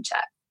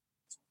relationship.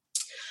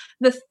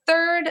 The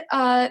third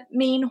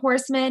main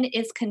horseman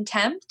is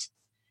contempt.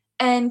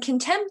 And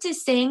contempt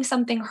is saying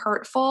something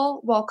hurtful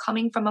while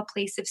coming from a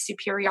place of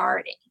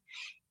superiority.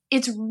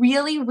 It's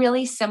really,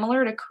 really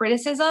similar to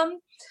criticism.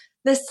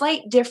 The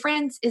slight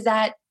difference is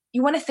that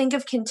you want to think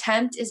of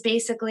contempt as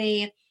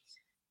basically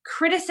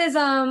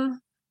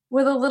criticism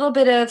with a little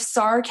bit of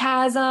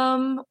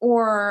sarcasm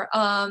or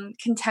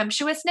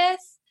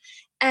contemptuousness.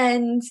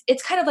 And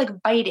it's kind of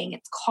like biting,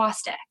 it's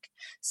caustic.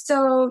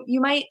 So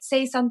you might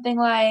say something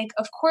like,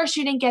 of course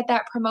you didn't get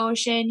that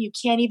promotion. You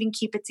can't even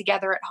keep it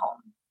together at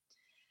home.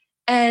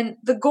 And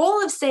the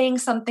goal of saying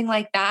something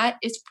like that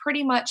is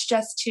pretty much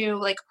just to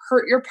like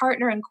hurt your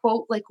partner and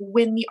quote, like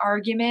win the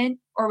argument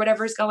or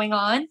whatever's going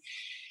on.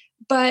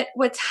 But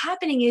what's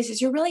happening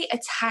is you're really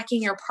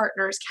attacking your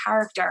partner's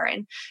character.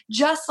 And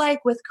just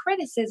like with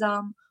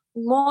criticism,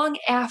 long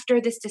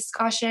after this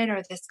discussion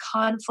or this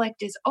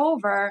conflict is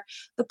over,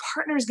 the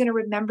partner is going to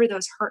remember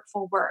those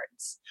hurtful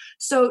words.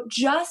 So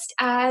just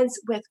as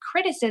with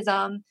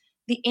criticism,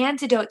 the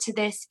antidote to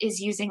this is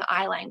using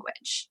I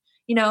language.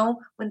 You know,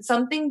 when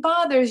something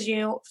bothers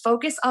you,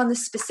 focus on the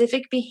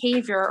specific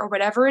behavior or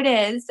whatever it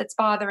is that's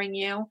bothering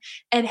you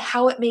and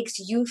how it makes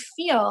you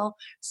feel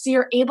so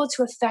you're able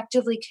to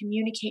effectively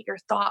communicate your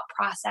thought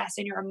process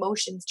and your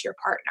emotions to your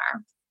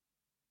partner.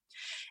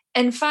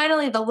 And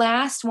finally, the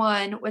last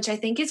one, which I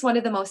think is one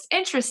of the most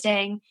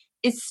interesting,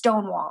 is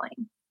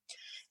stonewalling.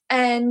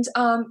 And,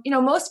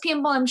 most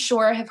people, I'm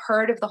sure, have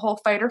heard of the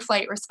whole fight or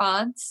flight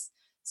response.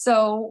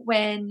 So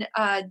when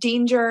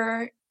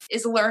danger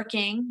is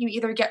lurking, you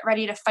either get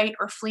ready to fight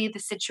or flee the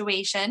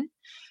situation.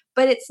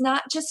 But it's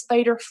not just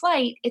fight or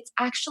flight, it's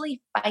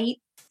actually fight,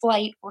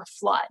 flight, or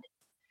flood.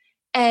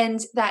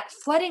 And that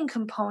flooding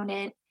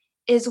component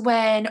is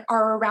when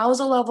our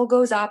arousal level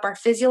goes up, our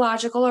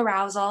physiological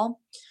arousal.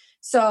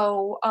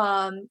 So,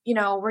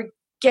 we're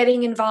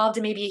getting involved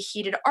in maybe a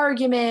heated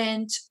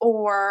argument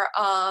or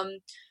a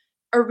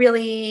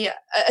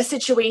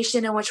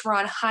situation in which we're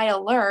on high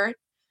alert.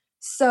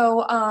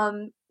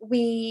 So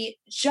we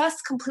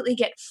just completely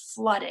get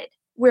flooded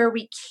where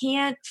we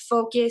can't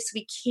focus,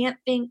 we can't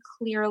think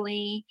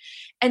clearly.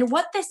 And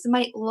what this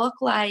might look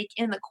like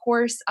in the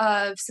course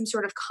of some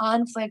sort of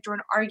conflict or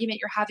an argument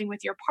you're having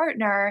with your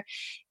partner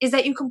is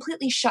that you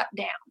completely shut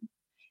down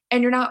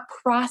and you're not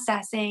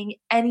processing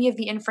any of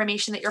the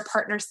information that your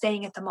partner's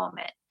saying at the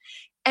moment.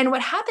 And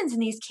what happens in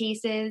these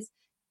cases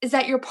is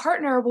that your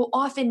partner will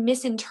often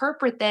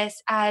misinterpret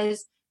this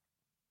as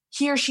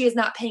he or she is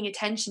not paying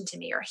attention to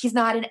me, or he's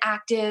not an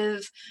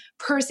active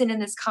person in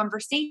this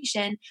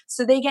conversation.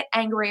 So they get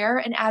angrier,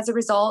 and as a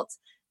result,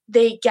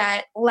 they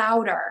get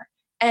louder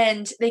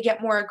and they get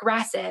more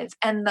aggressive,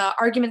 and the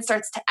argument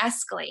starts to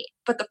escalate.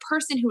 But the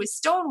person who is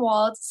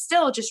stonewalled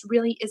still just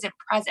really isn't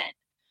present.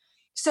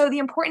 So the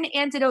important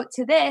antidote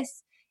to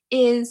this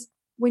is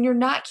when you're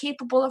not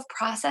capable of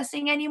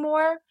processing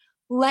anymore,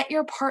 let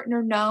your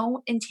partner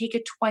know and take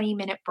a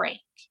 20-minute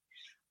break.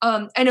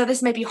 I know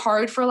this might be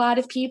hard for a lot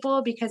of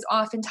people because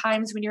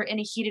oftentimes when you're in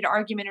a heated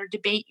argument or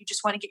debate, you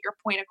just want to get your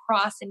point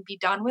across and be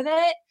done with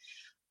it.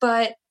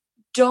 But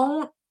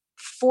don't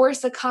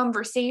force a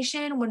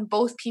conversation when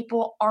both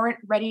people aren't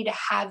ready to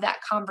have that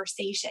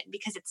conversation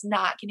because it's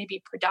not going to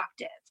be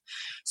productive.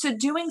 So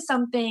doing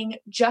something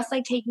just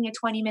like taking a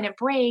 20-minute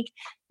break,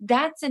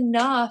 that's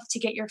enough to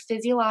get your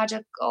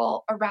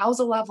physiological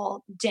arousal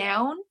level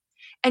down.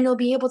 And you'll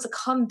be able to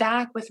come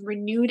back with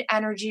renewed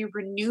energy,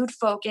 renewed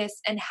focus,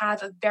 and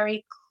have a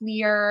very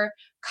clear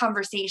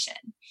conversation.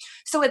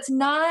 So it's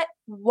not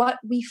what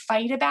we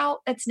fight about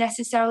that's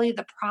necessarily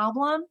the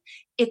problem.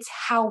 It's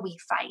how we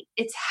fight.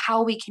 It's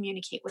how we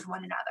communicate with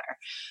one another.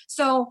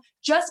 So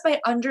just by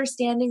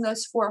understanding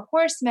those four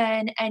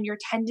horsemen and your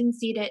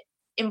tendency to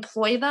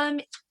employ them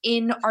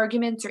in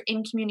arguments or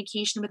in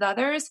communication with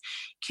others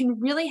can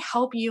really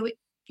help you,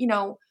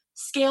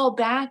 scale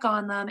back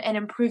on them and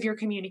improve your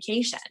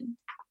communication.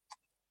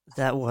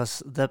 That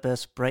was the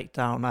best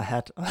breakdown I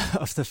had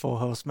of the four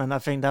horsemen. I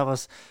think that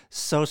was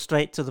so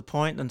straight to the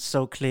point and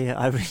so clear.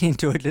 I really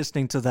enjoyed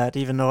listening to that,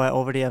 even though I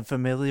already am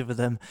familiar with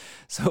them.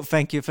 So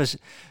thank you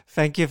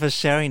for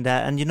sharing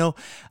that. And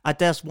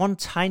there's one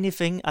tiny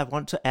thing I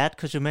want to add,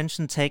 because you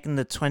mentioned taking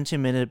the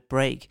 20-minute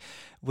break,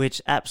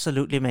 which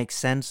absolutely makes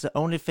sense. The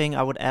only thing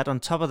I would add on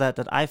top of that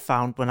I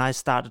found when I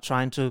started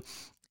trying to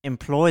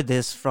employ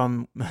this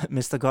from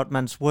Mr.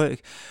 Gottman's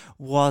work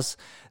was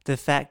the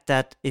fact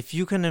that if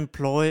you can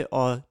employ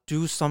or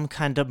do some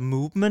kind of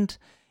movement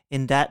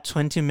in that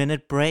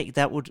 20-minute break,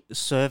 that would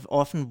serve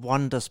often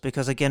wonders.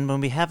 Because again,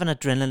 when we have an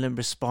adrenaline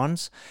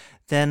response,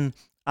 then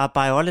our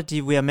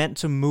biology, we are meant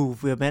to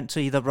move. We are meant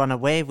to either run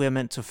away. We are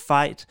meant to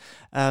fight.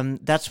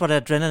 That's what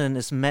adrenaline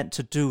is meant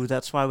to do.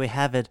 That's why we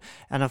have it.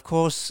 And of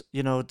course,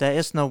 there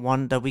is no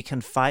one that we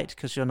can fight,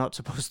 because you're not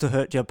supposed to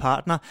hurt your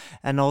partner.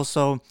 And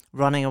also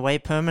running away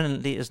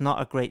permanently is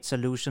not a great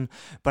solution.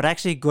 But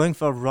actually going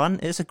for a run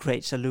is a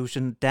great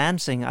solution.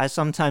 Dancing, I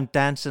sometimes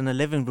dance in the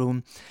living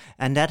room,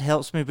 and that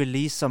helps me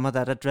release some of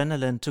that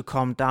adrenaline to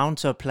calm down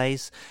to a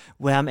place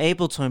where I'm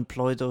able to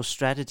employ those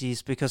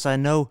strategies. Because I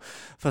know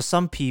for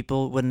some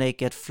people, when they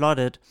get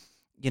flooded,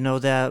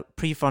 their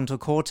prefrontal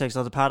cortex,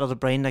 or the part of the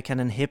brain that can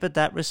inhibit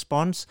that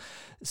response,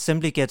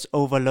 simply gets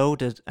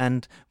overloaded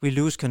and we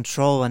lose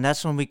control. And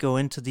that's when we go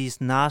into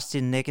these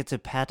nasty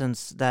negative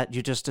patterns that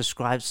you just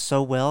described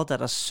so well,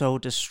 that are so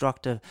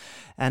destructive.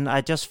 And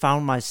I just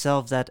found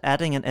myself that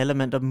adding an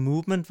element of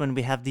movement when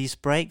we have these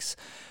breaks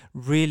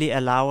really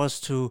allow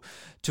us to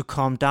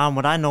calm down.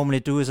 What I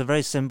normally do is a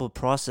very simple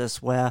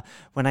process where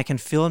when I can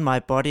feel in my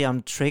body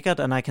I'm triggered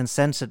and I can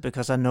sense it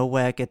because I know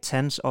where I get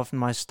tense, often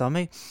my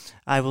stomach,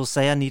 I will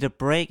say I need a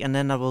break, and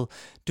then I will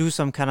do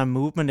some kind of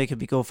movement. It can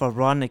be go for a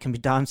run, it can be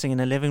dancing in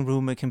a living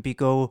room, it can be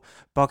go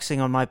boxing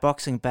on my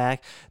boxing bag,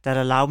 that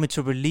allow me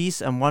to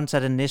release. And once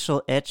that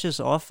initial edge is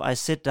off, I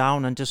sit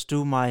down and just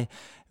do my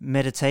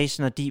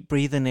meditation, a deep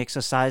breathing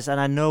exercise. And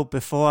I know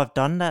before I've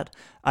done that,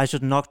 I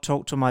should not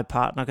talk to my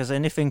partner, because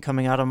anything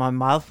coming out of my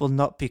mouth will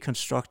not be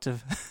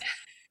constructive.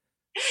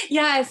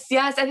 Yes,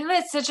 yes. I think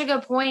that's such a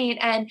good point.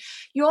 And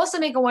you also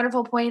make a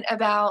wonderful point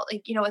about,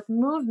 like, with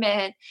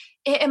movement,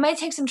 it might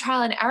take some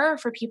trial and error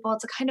for people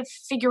to kind of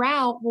figure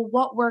out, well,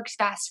 what works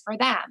best for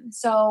them.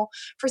 So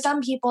for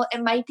some people,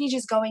 it might be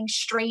just going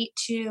straight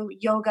to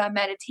yoga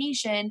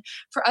meditation.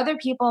 For other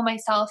people,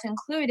 myself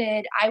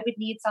included, I would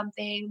need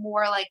something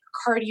more like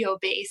cardio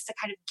based to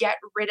kind of get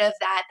rid of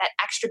that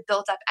extra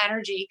built up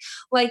energy.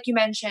 Like you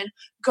mentioned,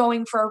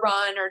 going for a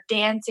run or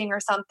dancing or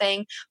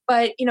something.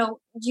 But,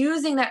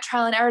 using that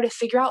trial and error to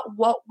figure out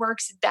what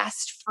works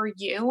best for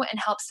you and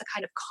helps to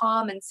kind of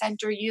calm and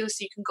center you so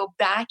you can go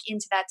back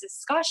into that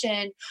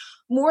discussion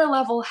more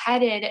level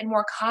headed and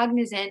more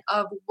cognizant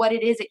of what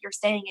it is that you're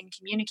saying and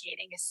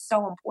communicating is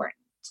so important.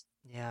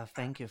 Yeah,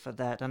 thank you for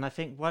that. And I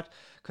think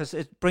because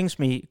it brings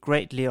me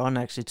greatly on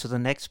actually to the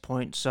next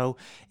point. So,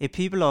 if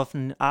people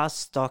often are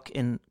stuck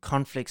in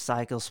conflict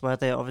cycles where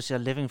they obviously are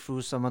living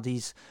through some of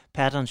these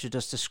patterns you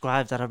just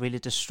described that are really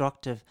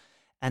destructive,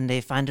 and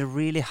they find it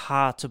really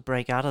hard to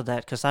break out of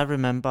that. Because I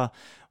remember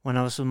when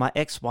I was with my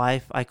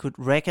ex-wife, I could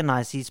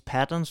recognize these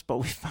patterns, but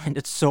we find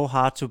it so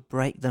hard to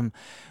break them.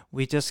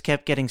 We just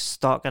kept getting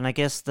stuck, and I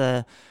guess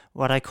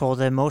what I call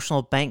the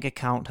emotional bank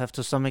account have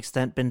to some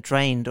extent been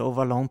drained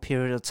over a long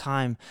period of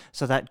time,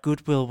 so that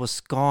goodwill was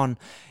gone.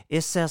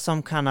 Is there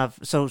some kind of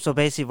so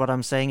basically what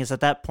I'm saying is, at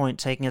that point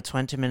taking a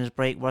 20-minute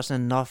break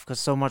wasn't enough because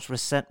so much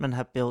resentment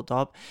had built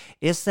up.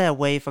 Is there a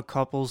way for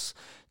couples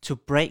to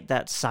break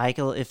that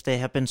cycle if they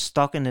have been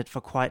stuck in it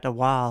for quite a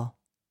while?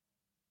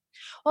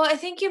 Well, I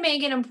think you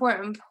make an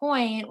important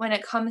point when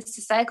it comes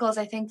to cycles.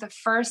 I think the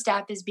first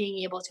step is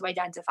being able to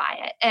identify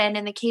it. And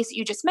in the case that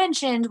you just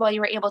mentioned, while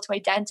you were able to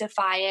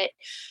identify it,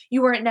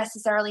 you weren't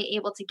necessarily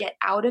able to get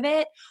out of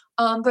it.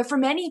 But for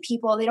many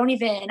people, they don't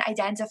even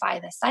identify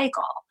the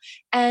cycle.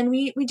 And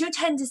we do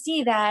tend to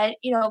see that,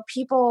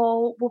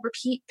 people will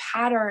repeat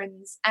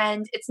patterns,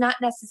 and it's not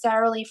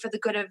necessarily for the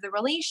good of the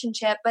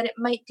relationship, but it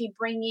might be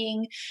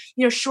bringing,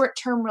 short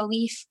term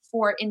relief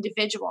for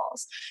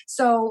individuals.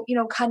 So,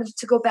 kind of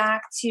to go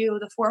back to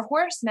the Four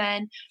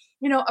Horsemen,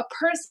 a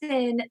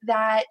person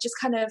that just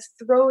kind of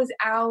throws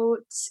out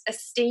a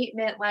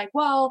statement like,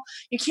 well,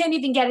 you can't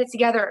even get it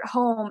together at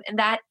home, and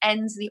that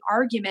ends the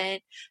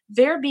argument,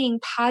 they're being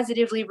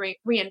positively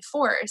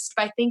reinforced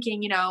by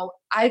thinking,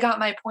 I got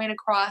my point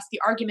across, the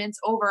argument's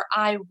over,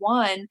 I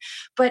won.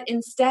 But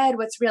instead,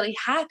 what's really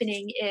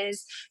happening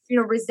is,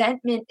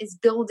 resentment is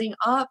building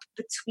up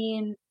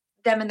between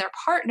them and their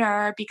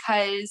partner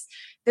because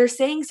they're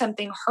saying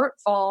something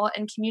hurtful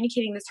and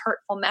communicating this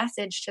hurtful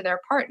message to their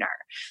partner.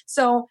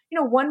 So,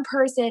 one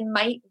person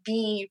might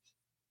be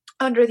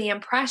under the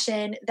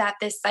impression that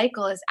this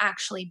cycle is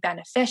actually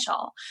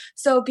beneficial.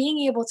 So,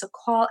 being able to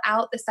call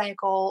out the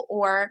cycle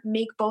or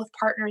make both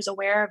partners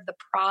aware of the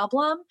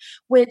problem,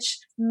 which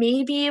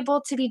may be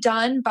able to be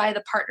done by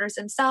the partners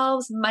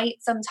themselves,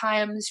 might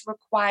sometimes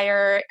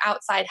require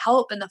outside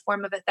help in the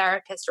form of a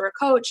therapist or a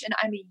coach. And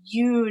I'm a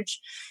huge,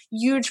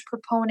 huge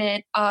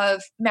proponent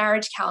of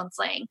marriage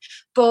counseling,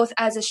 both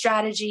as a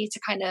strategy to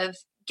kind of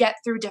get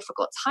through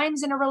difficult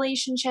times in a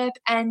relationship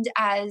and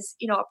as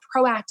a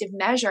proactive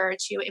measure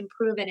to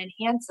improve and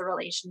enhance the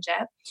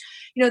relationship.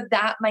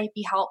 That might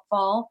be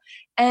helpful.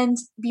 And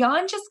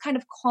beyond just kind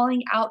of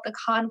calling out the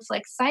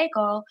conflict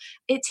cycle,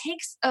 it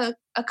takes a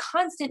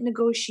constant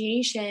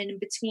negotiation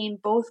between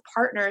both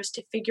partners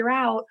to figure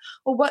out,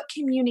 well, what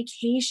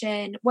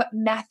communication, what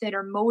method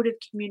or mode of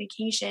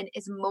communication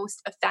is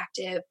most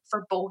effective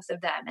for both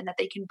of them and that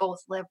they can both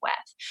live with.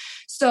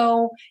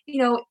 So,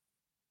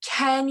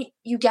 can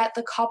you get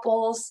the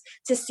couples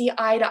to see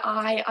eye to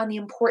eye on the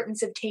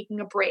importance of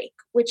taking a break,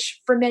 which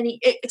for many,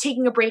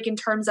 taking a break in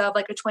terms of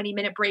like a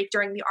 20-minute break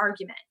during the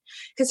argument?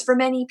 Because for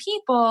many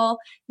people,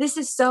 this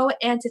is so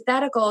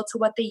antithetical to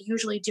what they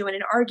usually do in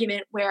an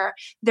argument where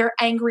they're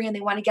angry and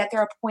they want to get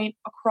their point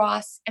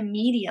across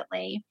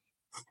immediately.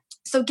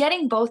 So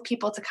getting both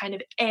people to kind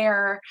of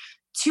air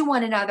to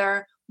one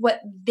another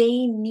what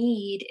they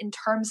need in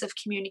terms of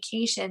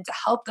communication to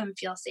help them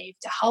feel safe,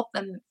 to help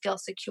them feel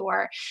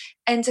secure,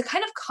 and to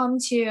kind of come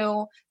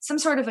to some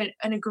sort of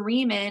an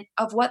agreement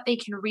of what they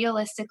can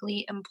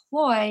realistically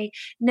employ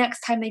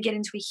next time they get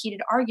into a heated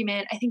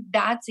argument. I think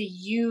that's a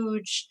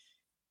huge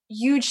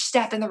huge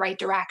step in the right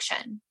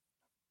direction.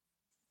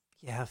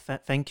 Yeah,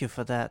 thank you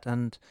for that.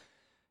 And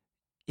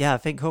yeah, I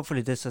think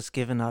hopefully this has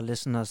given our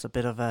listeners a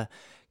bit of a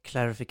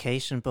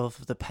clarification, both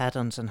of the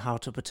patterns and how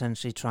to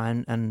potentially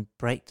try and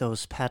break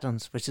those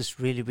patterns, which is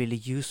really, really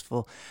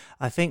useful.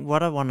 I think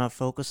what I want to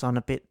focus on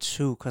a bit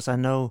too, because I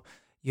know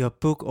your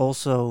book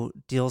also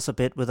deals a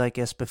bit with, I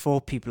guess,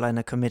 before people are in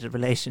a committed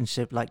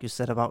relationship, like you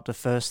said, about the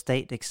first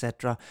date,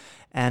 etc.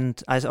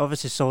 And I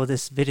obviously saw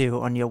this video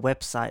on your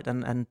website,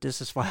 and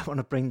this is why I want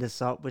to bring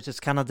this up, which is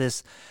kind of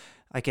this,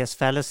 I guess,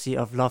 fallacy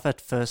of love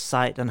at first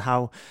sight, and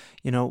how,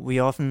 we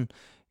often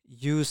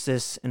use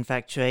this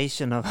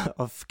infatuation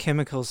of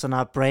chemicals in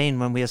our brain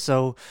when we are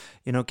so,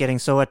 getting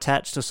so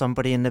attached to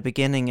somebody in the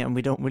beginning, and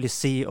we don't really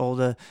see all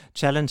the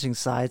challenging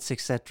sides,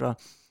 etc.,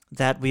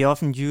 that we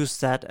often use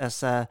that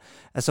as a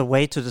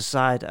way to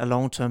decide a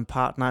long-term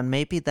partner, and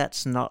maybe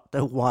that's not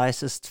the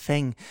wisest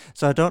thing.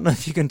 So I don't know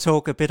if you can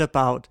talk a bit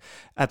about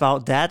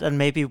that, and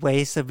maybe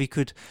ways that we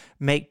could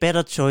make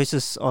better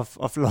choices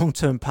of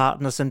long-term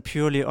partners, and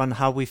purely on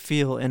how we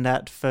feel in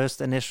that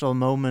first initial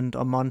moment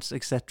or months,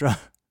 etc.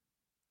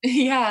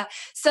 Yeah.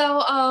 So,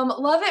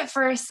 love at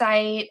first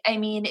sight, I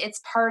mean, it's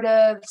part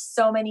of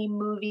so many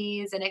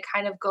movies, and it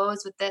kind of goes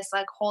with this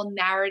like whole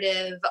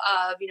narrative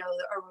of,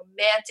 a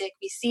romantic,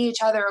 we see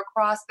each other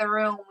across the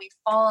room, we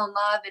fall in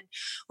love, and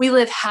we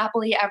live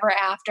happily ever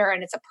after,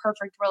 and it's a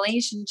perfect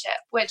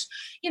relationship, which,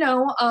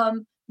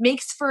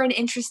 makes for an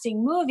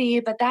interesting movie,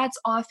 but that's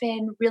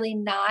often really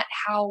not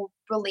how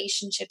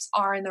relationships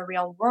are in the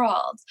real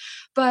world.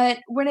 But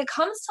when it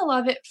comes to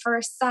love at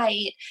first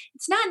sight,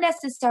 it's not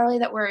necessarily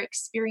that we're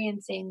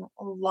experiencing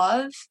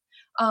love.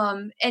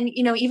 And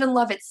even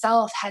love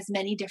itself has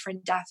many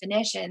different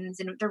definitions,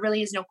 and there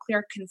really is no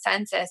clear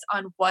consensus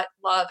on what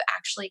love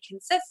actually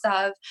consists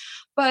of.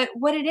 But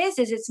what it is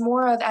it's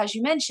more of, as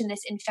you mentioned,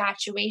 this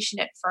infatuation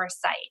at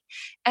first sight.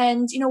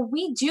 And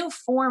we do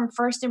form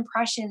first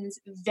impressions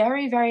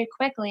very, very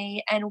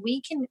quickly, and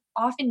we can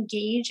often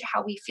gauge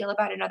how we feel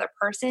about another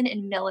person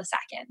in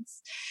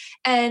milliseconds.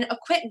 And a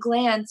quick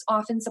glance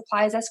often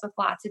supplies us with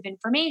lots of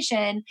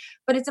information,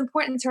 but it's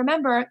important to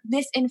remember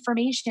this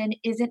information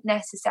isn't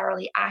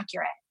necessarily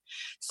accurate.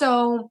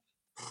 So,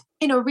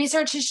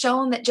 research has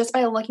shown that just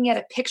by looking at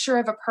a picture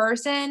of a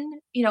person,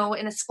 in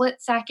a split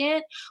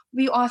second,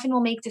 we often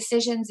will make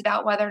decisions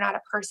about whether or not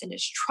a person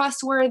is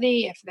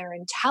trustworthy, if they're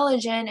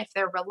intelligent, if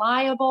they're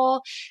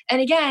reliable.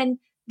 And again,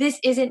 this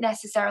isn't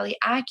necessarily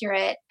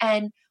accurate.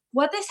 And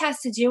what this has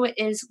to do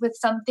is with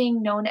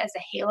something known as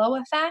a halo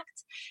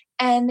effect.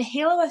 And the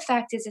halo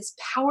effect is this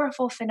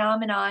powerful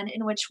phenomenon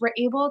in which we're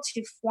able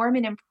to form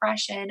an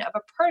impression of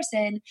a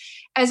person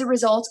as a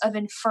result of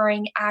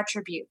inferring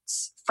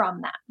attributes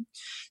from them.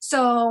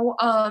 So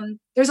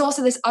there's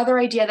also this other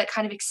idea that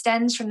kind of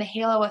extends from the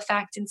halo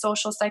effect in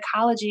social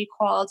psychology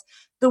called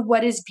the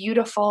what is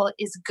beautiful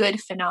is good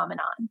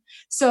phenomenon.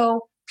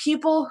 So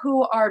people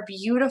who are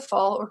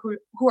beautiful, or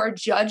who are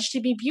judged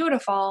to be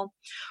beautiful,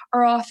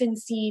 are often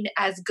seen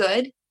as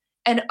good.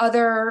 And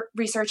other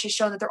research has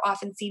shown that they're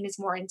often seen as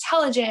more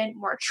intelligent,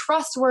 more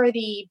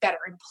trustworthy, better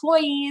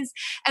employees.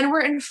 And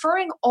we're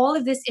inferring all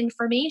of this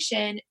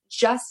information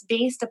just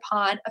based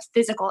upon a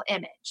physical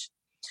image.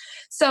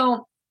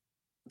 So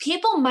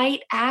people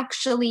might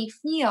actually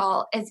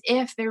feel as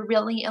if they're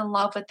really in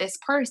love with this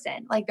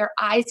person, like their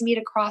eyes meet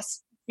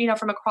across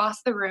from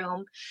across the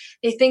room.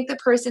 They think the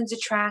person's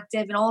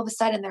attractive, and all of a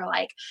sudden they're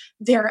like,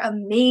 they're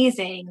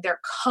amazing,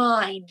 they're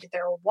kind,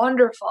 they're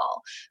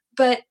wonderful.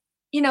 But,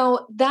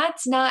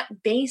 that's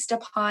not based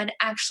upon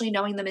actually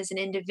knowing them as an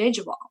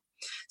individual.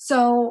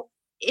 So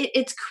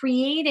it's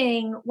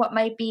creating what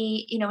might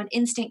be, an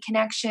instant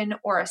connection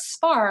or a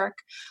spark.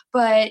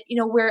 But,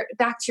 we're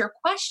back to your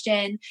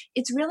question,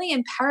 it's really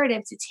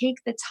imperative to take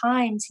the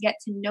time to get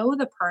to know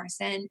the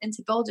person and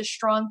to build a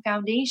strong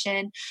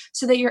foundation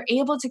so that you're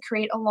able to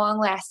create a long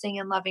lasting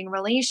and loving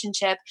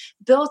relationship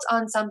built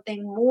on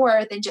something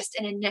more than just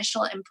an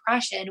initial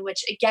impression,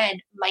 which again,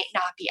 might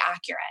not be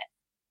accurate.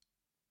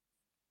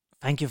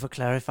 Thank you for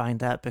clarifying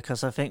that,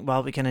 because I think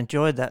while we can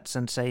enjoy that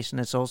sensation,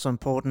 it's also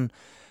important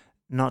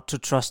not to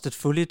trust it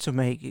fully to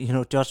make,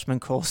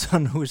 judgment calls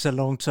on who's a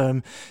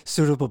long-term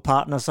suitable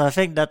partner. So I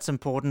think that's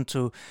important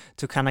to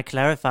kind of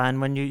clarify. And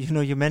when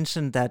you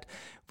mentioned that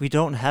we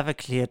don't have a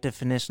clear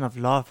definition of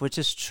love, which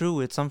is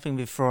true. It's something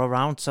we throw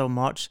around so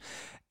much.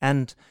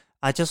 And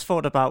I just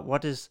thought about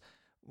what is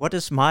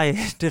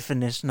my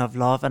definition of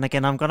love? And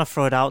again, I'm going to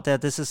throw it out there.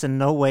 This is in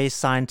no way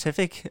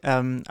scientific.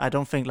 I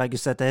don't think, like you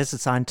said, there is a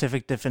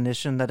scientific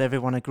definition that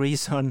everyone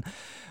agrees on.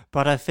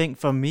 But I think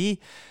for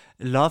me,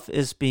 love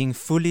is being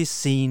fully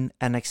seen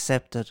and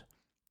accepted,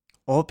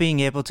 or being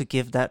able to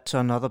give that to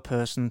another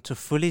person, to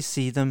fully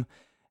see them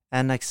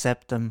and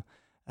accept them.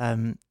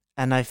 And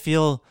I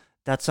feel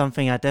that's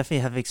something I definitely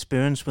have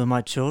experienced with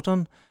my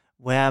children,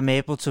 where I'm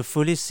able to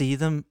fully see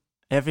them,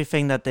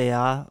 everything that they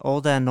are, all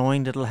their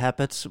annoying little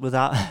habits,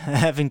 without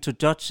having to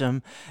judge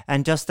them,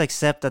 and just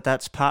accept that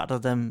that's part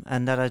of them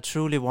and that I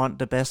truly want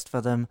the best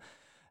for them.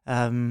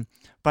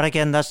 But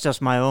again, that's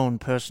just my own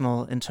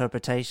personal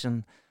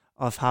interpretation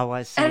of how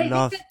I see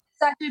love.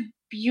 such a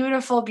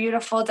beautiful,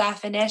 beautiful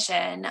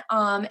definition.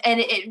 And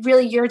it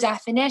really, your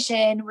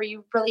definition, where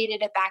you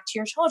related it back to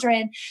your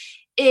children,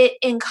 it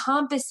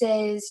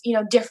encompasses,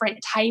 different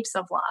types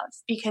of love,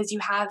 because you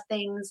have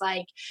things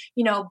like,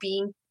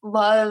 being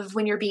love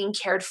when you're being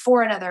cared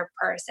for another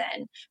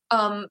person,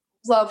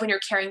 love when you're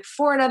caring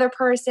for another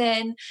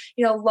person,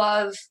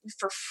 love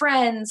for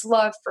friends,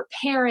 love for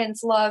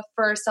parents, love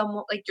for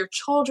someone like your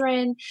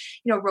children,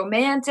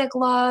 romantic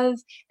love.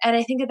 And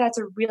I think that that's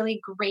a really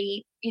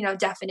great,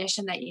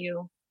 definition that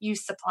you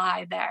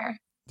supply there.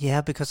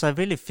 Yeah, because I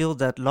really feel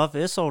that love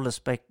is all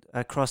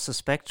across the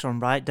spectrum,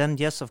 right? Then,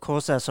 yes, of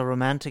course, there's a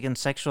romantic and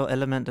sexual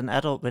element in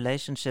adult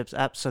relationships,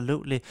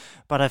 absolutely.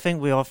 But I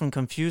think we often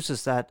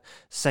confuses that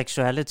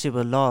sexuality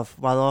with love,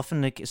 while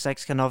often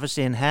sex can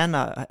obviously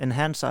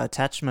enhance our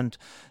attachment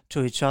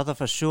to each other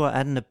for sure,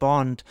 and the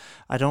bond.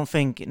 I don't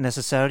think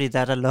necessarily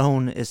that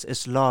alone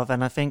is love,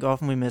 and I think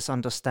often we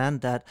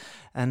misunderstand that.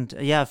 And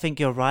yeah, I think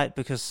you're right,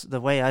 because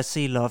the way I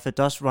see love, it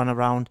does run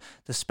around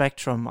the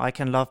spectrum. I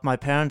can love my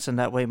parents in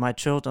that way, my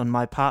children,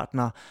 my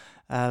partner,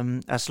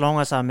 as long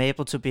as I'm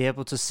able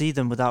to see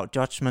them without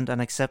judgment and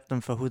accept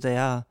them for who they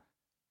are.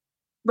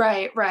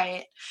 Right,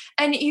 right.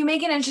 And you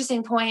make an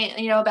interesting point,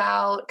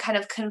 about kind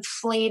of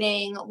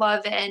conflating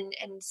love and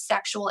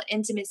sexual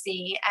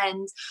intimacy.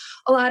 And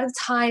a lot of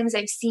times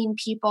I've seen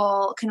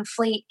people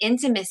conflate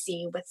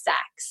intimacy with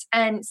sex.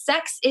 And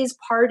sex is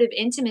part of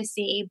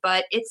intimacy,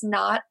 but it's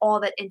not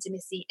all that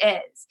intimacy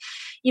is.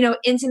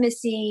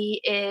 Intimacy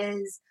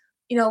is,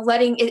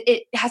 letting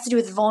it has to do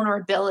with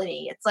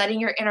vulnerability. It's letting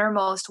your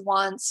innermost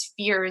wants,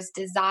 fears,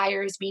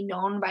 desires be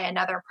known by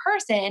another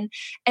person.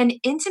 And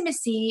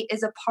intimacy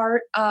is a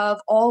part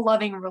of all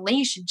loving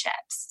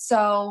relationships.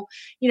 So,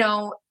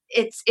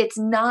 it's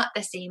not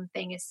the same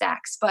thing as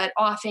sex, but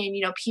often,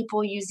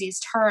 people use these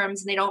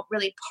terms and they don't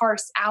really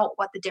parse out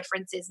what the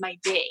differences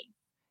might be.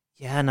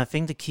 Yeah, and I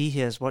think the key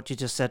here is what you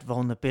just said,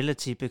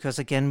 vulnerability, because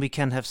again, we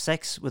can have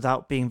sex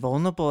without being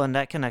vulnerable, and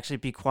that can actually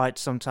be quite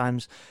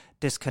sometimes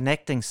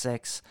disconnecting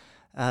sex,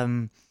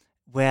 um,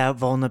 where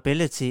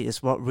vulnerability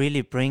is what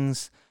really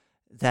brings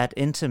that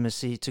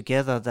intimacy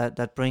together,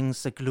 that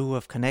brings the glue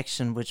of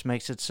connection, which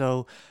makes it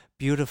so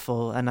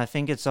beautiful. And I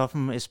think it's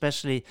often,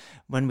 especially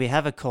when we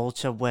have a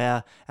culture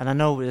where, and I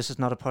know this is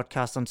not a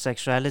podcast on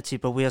sexuality,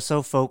 but we are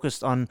so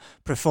focused on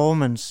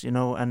performance,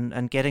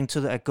 and getting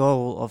to a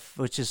goal of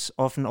which is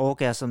often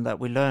orgasm that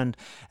we learned,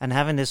 and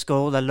having this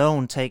goal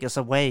alone take us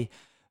away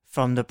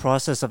from the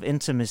process of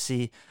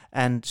intimacy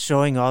and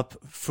showing up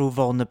through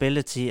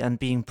vulnerability and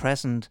being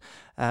present.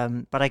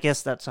 But I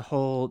guess that's a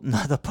whole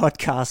nother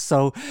podcast.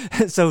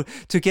 So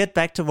to get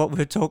back to what we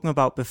were talking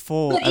about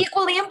before, but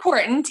equally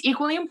important,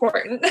 equally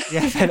important.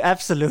 Yeah,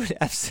 absolutely,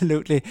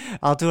 absolutely.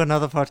 I'll do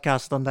another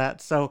podcast on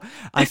that. So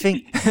I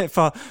think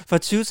for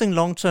choosing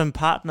long-term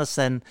partners,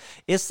 then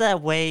is there a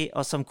way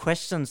or some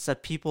questions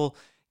that people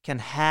can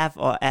have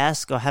or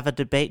ask or have a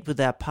debate with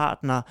their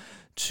partner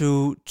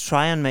to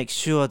try and make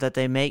sure that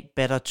they make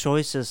better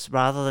choices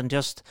rather than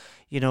just,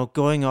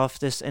 going off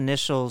this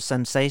initial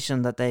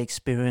sensation that they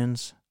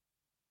experience?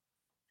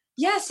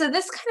 Yeah, so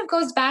this kind of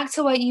goes back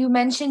to what you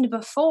mentioned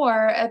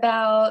before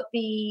about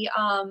the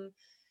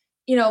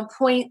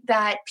point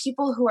that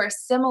people who are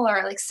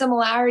similar, like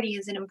similarity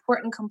is an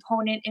important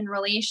component in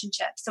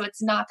relationships. So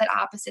it's not that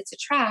opposites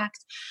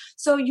attract.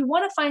 So you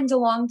want to find a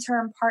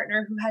long-term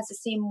partner who has the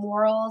same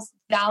morals,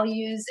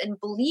 values, and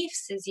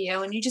beliefs as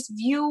you, and you just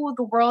view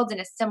the world in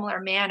a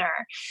similar manner.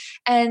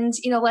 And,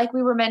 like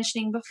we were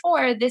mentioning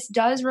before, this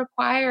does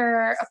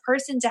require a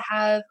person to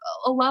have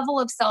a level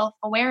of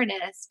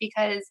self-awareness,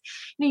 because,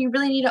 you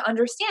really need to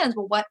understand,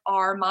 well, what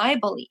are my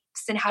beliefs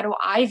and how do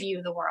I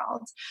view the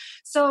world?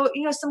 So,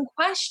 some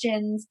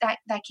questions that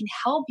can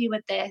help you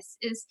with this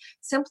is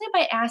simply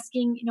by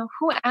asking,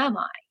 who am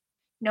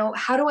I?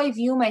 How do I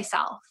view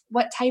myself?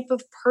 What type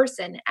of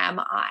person am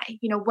I?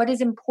 What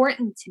is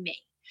important to me?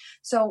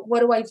 So,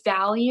 what do I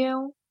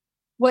value?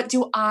 What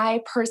do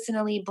I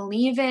personally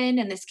believe in?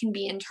 And this can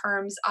be in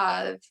terms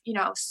of,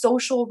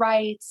 social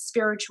rights,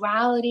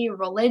 spirituality,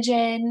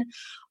 religion.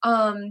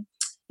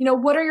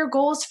 What are your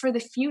goals for the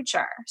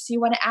future? So you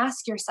want to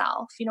ask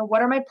yourself,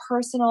 what are my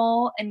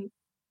personal and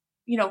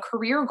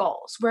career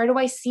goals? Where do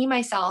I see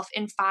myself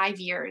in 5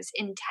 years,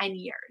 in 10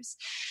 years?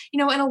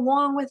 And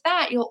along with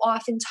that, you'll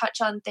often touch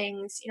on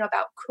things,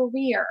 about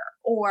career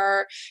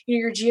or,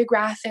 your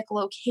geographic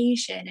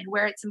location and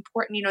where it's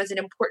important. Is it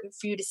important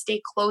for you to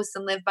stay close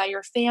and live by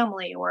your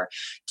family? Or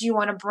do you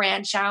want to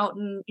branch out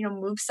and,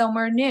 move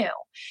somewhere new?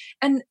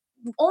 And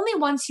only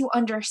once you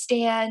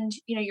understand,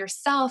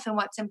 yourself and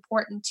what's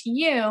important to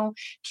you,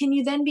 can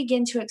you then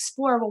begin to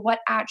explore, well, what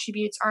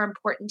attributes are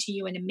important to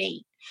you in a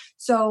mate?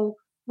 So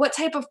what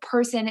type of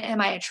person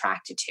am I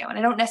attracted to? And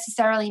I don't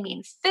necessarily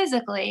mean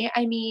physically.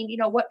 I mean,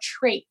 what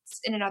traits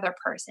in another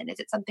person? Is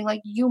it something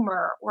like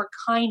humor or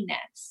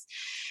kindness?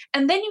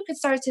 And then you could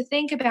start to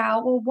think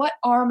about, well, what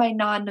are my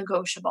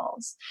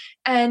non-negotiables?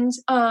 And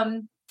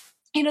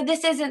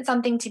this isn't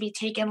something to be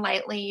taken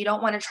lightly. You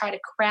don't want to try to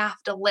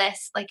craft a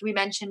list like we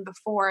mentioned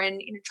before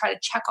and try to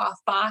check off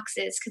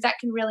boxes, because that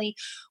can really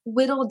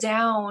whittle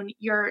down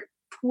your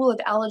pool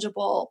of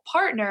eligible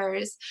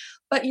partners.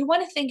 But you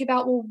want to think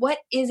about, well, what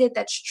is it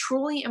that's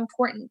truly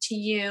important to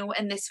you?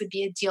 And this would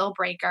be a deal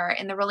breaker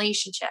in the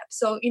relationship.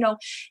 So,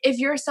 if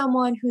you're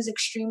someone who's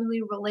extremely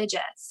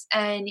religious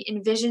and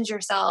envisions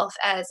yourself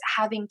as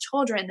having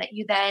children that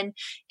you then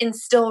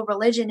instill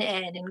religion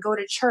in and go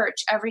to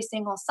church every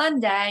single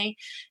Sunday,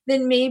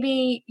 then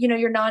maybe,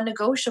 your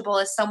non-negotiable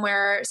is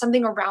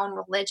something around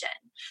religion.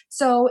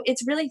 So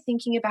it's really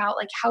thinking about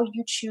like how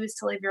you choose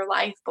to live your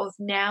life both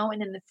now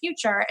and in the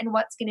future, and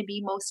what's going to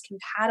be most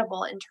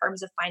compatible in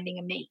terms of finding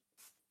a mate.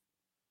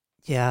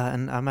 Yeah,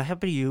 and I'm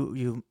happy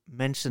you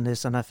mentioned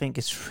this, and I think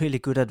it's really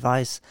good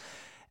advice.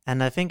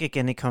 And I think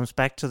again it comes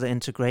back to the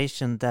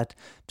integration, that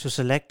to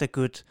select a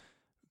good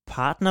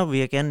partner,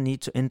 we again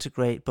need to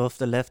integrate both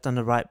the left and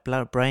the right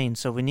brain.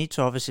 So we need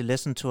to obviously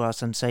listen to our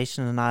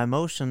sensation and our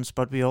emotions,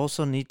 but we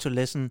also need to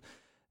listen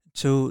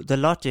to the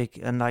logic,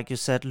 and like you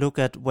said, look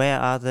at where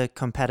are the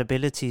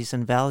compatibilities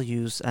and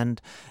values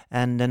and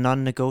the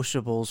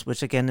non-negotiables,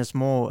 which again is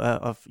more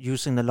of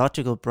using the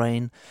logical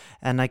brain.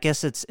 And I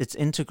guess it's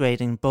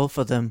integrating both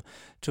of them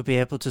to be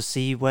able to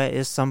see where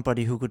is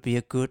somebody who could be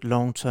a good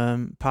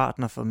long-term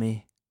partner for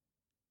me.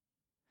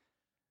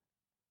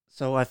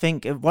 So I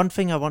think one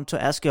thing I want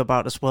to ask you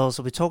about as well,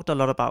 so we talked a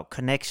lot about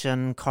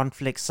connection,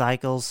 conflict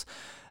cycles,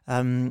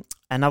 and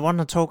I want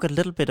to talk a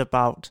little bit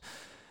about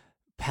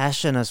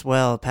passion as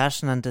well,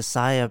 passion and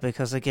desire,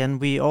 because again,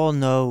 we all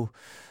know,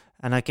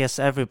 and I guess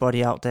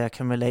everybody out there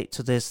can relate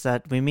to this,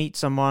 that we meet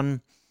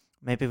someone,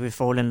 maybe we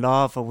fall in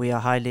love or we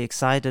are highly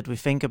excited, we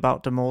think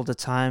about them all the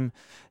time,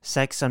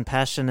 sex and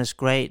passion is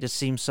great, it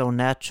seems so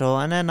natural,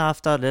 and then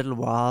after a little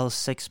while,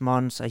 6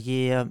 months, a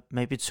year,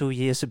 maybe 2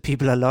 years if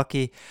people are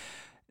lucky,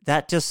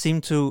 that just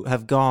seemed to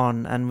have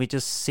gone, and we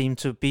just seem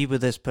to be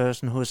with this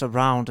person who is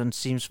around and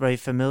seems very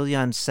familiar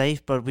and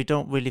safe, but we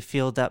don't really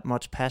feel that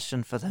much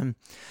passion for them.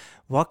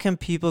 What can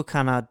people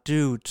kind of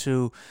do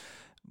to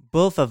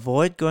both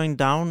avoid going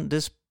down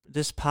this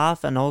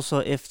path, and also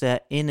if they're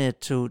in it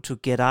to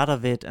get out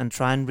of it and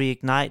try and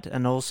reignite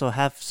and also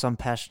have some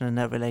passion in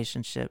their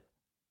relationship?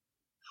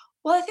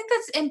 Well, I think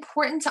that's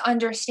important to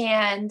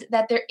understand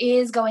that there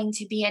is going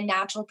to be a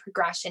natural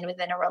progression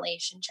within a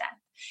relationship.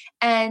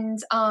 And,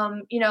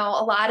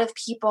 a lot of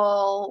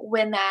people,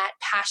 when that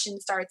passion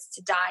starts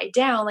to die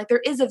down, like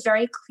there is a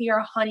very clear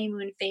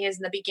honeymoon phase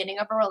in the beginning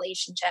of a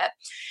relationship.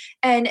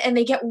 And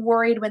they get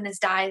worried when this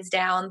dies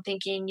down,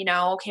 thinking,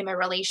 okay, my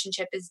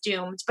relationship is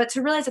doomed. But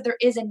to realize that there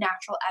is a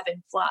natural ebb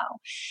and flow.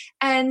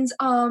 And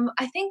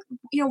I think,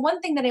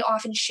 one thing that I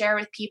often share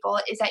with people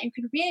is that you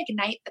can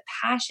reignite the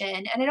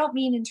passion. And I don't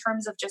mean in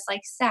terms of just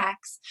like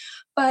sex,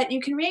 but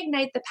you can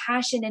reignite the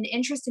passion and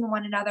interest in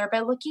one another by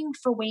looking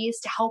for ways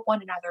to help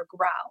one another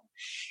grow.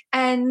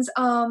 And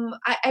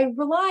I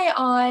rely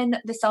on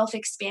the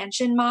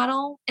self-expansion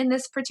model in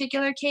this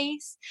particular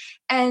case.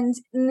 And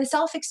in the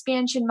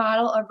self-expansion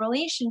model of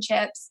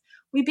relationships,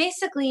 we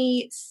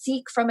basically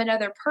seek from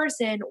another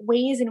person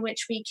ways in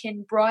which we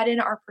can broaden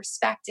our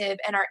perspective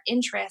and our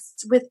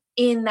interests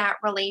within that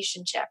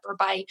relationship, or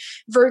by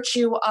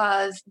virtue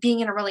of being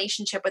in a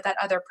relationship with that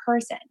other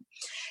person.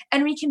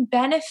 And we can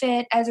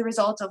benefit as a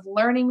result of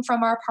learning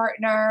from our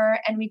partner,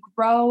 and we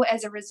grow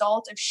as a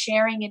result of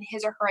sharing in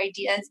his or her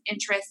ideas,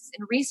 interests,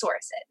 and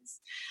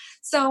resources.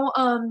 So,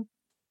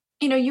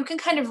 you can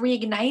kind of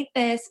reignite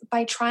this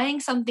by trying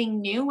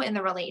something new in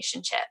the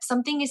relationship.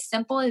 Something as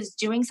simple as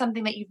doing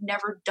something that you've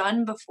never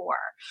done before,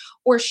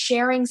 or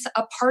sharing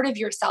a part of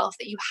yourself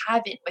that you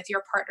haven't with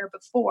your partner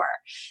before.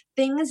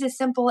 Things as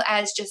simple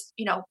as just,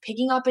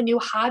 picking up a new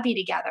hobby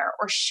together,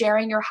 or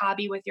sharing your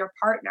hobby with your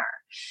partner.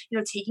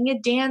 Taking a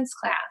dance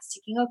class,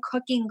 taking a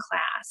cooking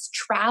class,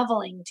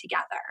 traveling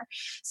together.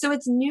 So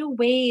it's new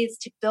ways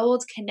to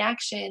build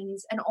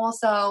connections and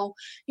also,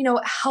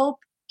 help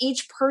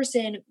each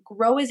person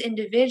grow as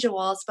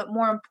individuals, but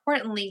more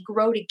importantly,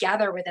 grow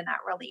together within that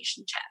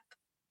relationship.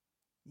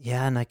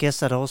 Yeah, and I guess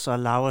that also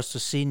allows us to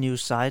see new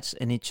sides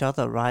in each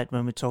other, right?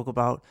 When we talk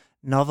about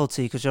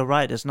novelty, because you're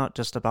right, it's not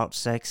just about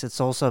sex. It's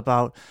also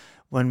about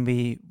when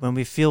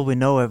we feel we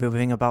know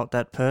everything about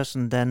that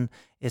person, then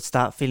it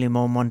starts feeling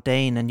more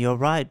mundane. And you're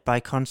right,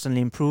 by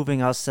constantly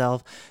improving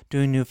ourselves,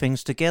 doing new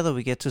things together,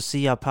 we get to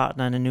see our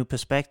partner in a new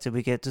perspective.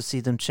 We get to see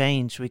them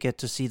change. We get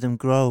to see them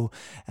grow.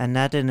 And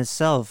that in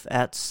itself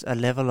adds a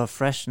level of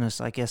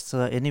freshness, I guess,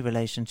 to any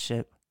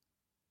relationship.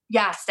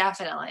 Yes,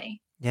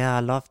 definitely. Yeah, I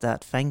love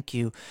that. Thank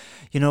you.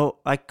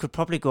 I could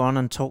probably go on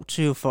and talk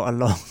to you for a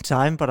long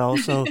time, but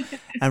also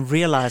and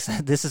realize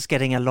that this is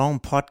getting a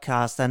long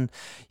podcast. And,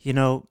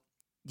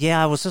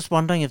 yeah, I was just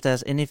wondering if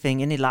there's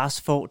any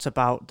last thoughts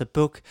about the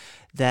book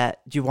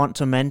that you want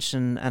to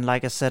mention. And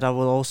like I said, I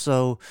will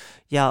also,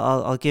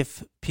 I'll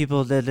give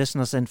people, the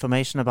listeners,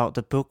 information about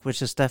the book,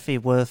 which is definitely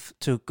worth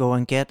to go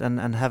and get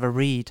and have a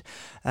read.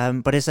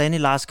 But is there any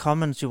last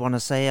comments you want to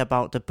say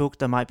about the book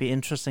that might be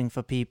interesting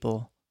for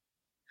people?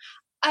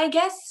 I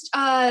guess,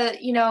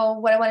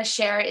 what I want to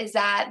share is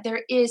that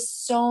there is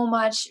so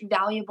much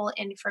valuable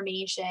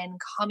information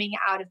coming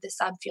out of the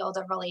subfield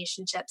of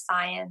relationship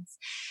science.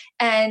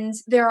 And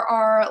there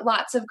are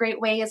lots of great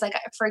ways. Like,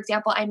 for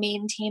example, I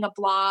maintain a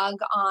blog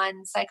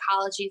on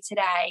Psychology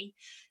Today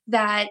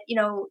that,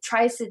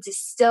 tries to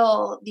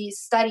distill these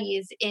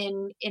studies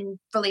in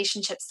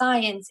relationship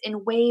science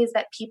in ways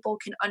that people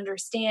can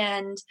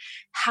understand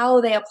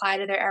how they apply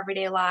to their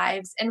everyday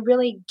lives and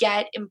really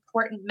get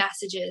important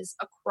messages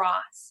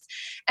across.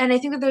 And I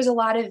think that there's a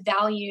lot of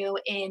value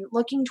in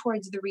looking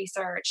towards the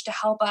research to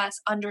help us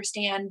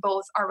understand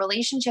both our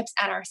relationships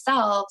and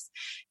ourselves.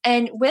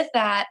 And with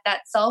that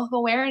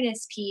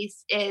self-awareness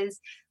piece is,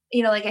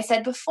 like I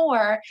said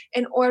before,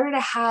 in order to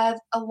have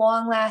a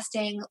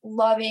long-lasting,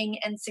 loving,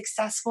 and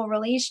successful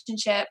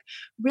relationship,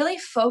 really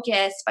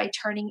focus by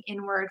turning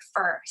inward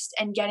first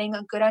and getting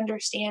a good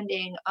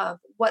understanding of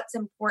what's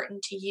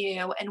important to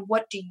you and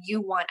what do you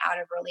want out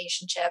of a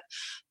relationship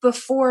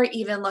before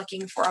even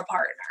looking for a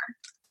partner.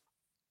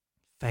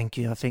 Thank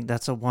you. I think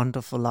that's a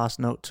wonderful last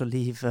note to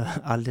leave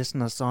our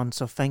listeners on.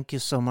 So thank you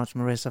so much,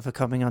 Marissa, for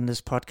coming on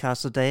this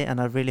podcast today. And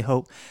I really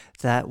hope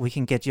that we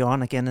can get you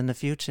on again in the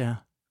future.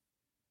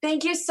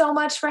 Thank you so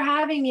much for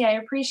having me. I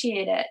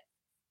appreciate it.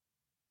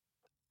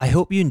 I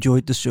hope you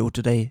enjoyed the show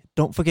today.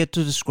 Don't forget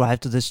to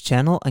subscribe to this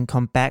channel and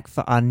come back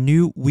for our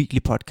new weekly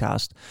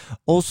podcast.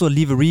 Also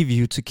leave a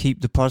review to keep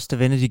the positive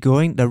energy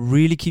going. That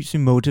really keeps me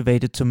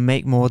motivated to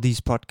make more of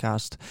these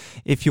podcasts.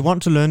 If you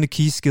want to learn the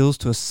key skills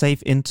to a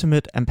safe,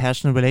 intimate and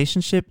passionate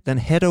relationship, then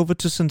head over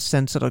to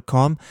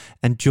sensensor.com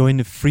and join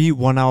the free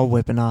 1-hour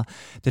webinar.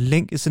 The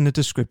link is in the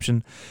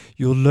description.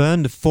 You'll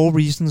learn the 4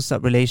 reasons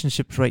that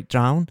relationships break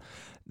down,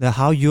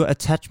 how your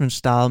attachment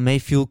style may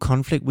fuel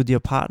conflict with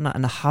your partner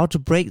and how to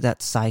break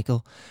that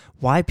cycle,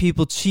 why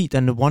people cheat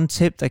and the 1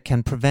 tip that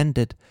can prevent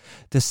it,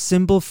 the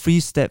simple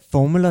 3-step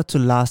formula to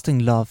lasting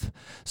love.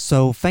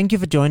 So thank you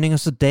for joining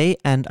us today,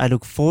 and I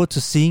look forward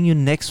to seeing you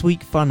next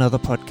week for another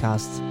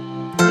podcast.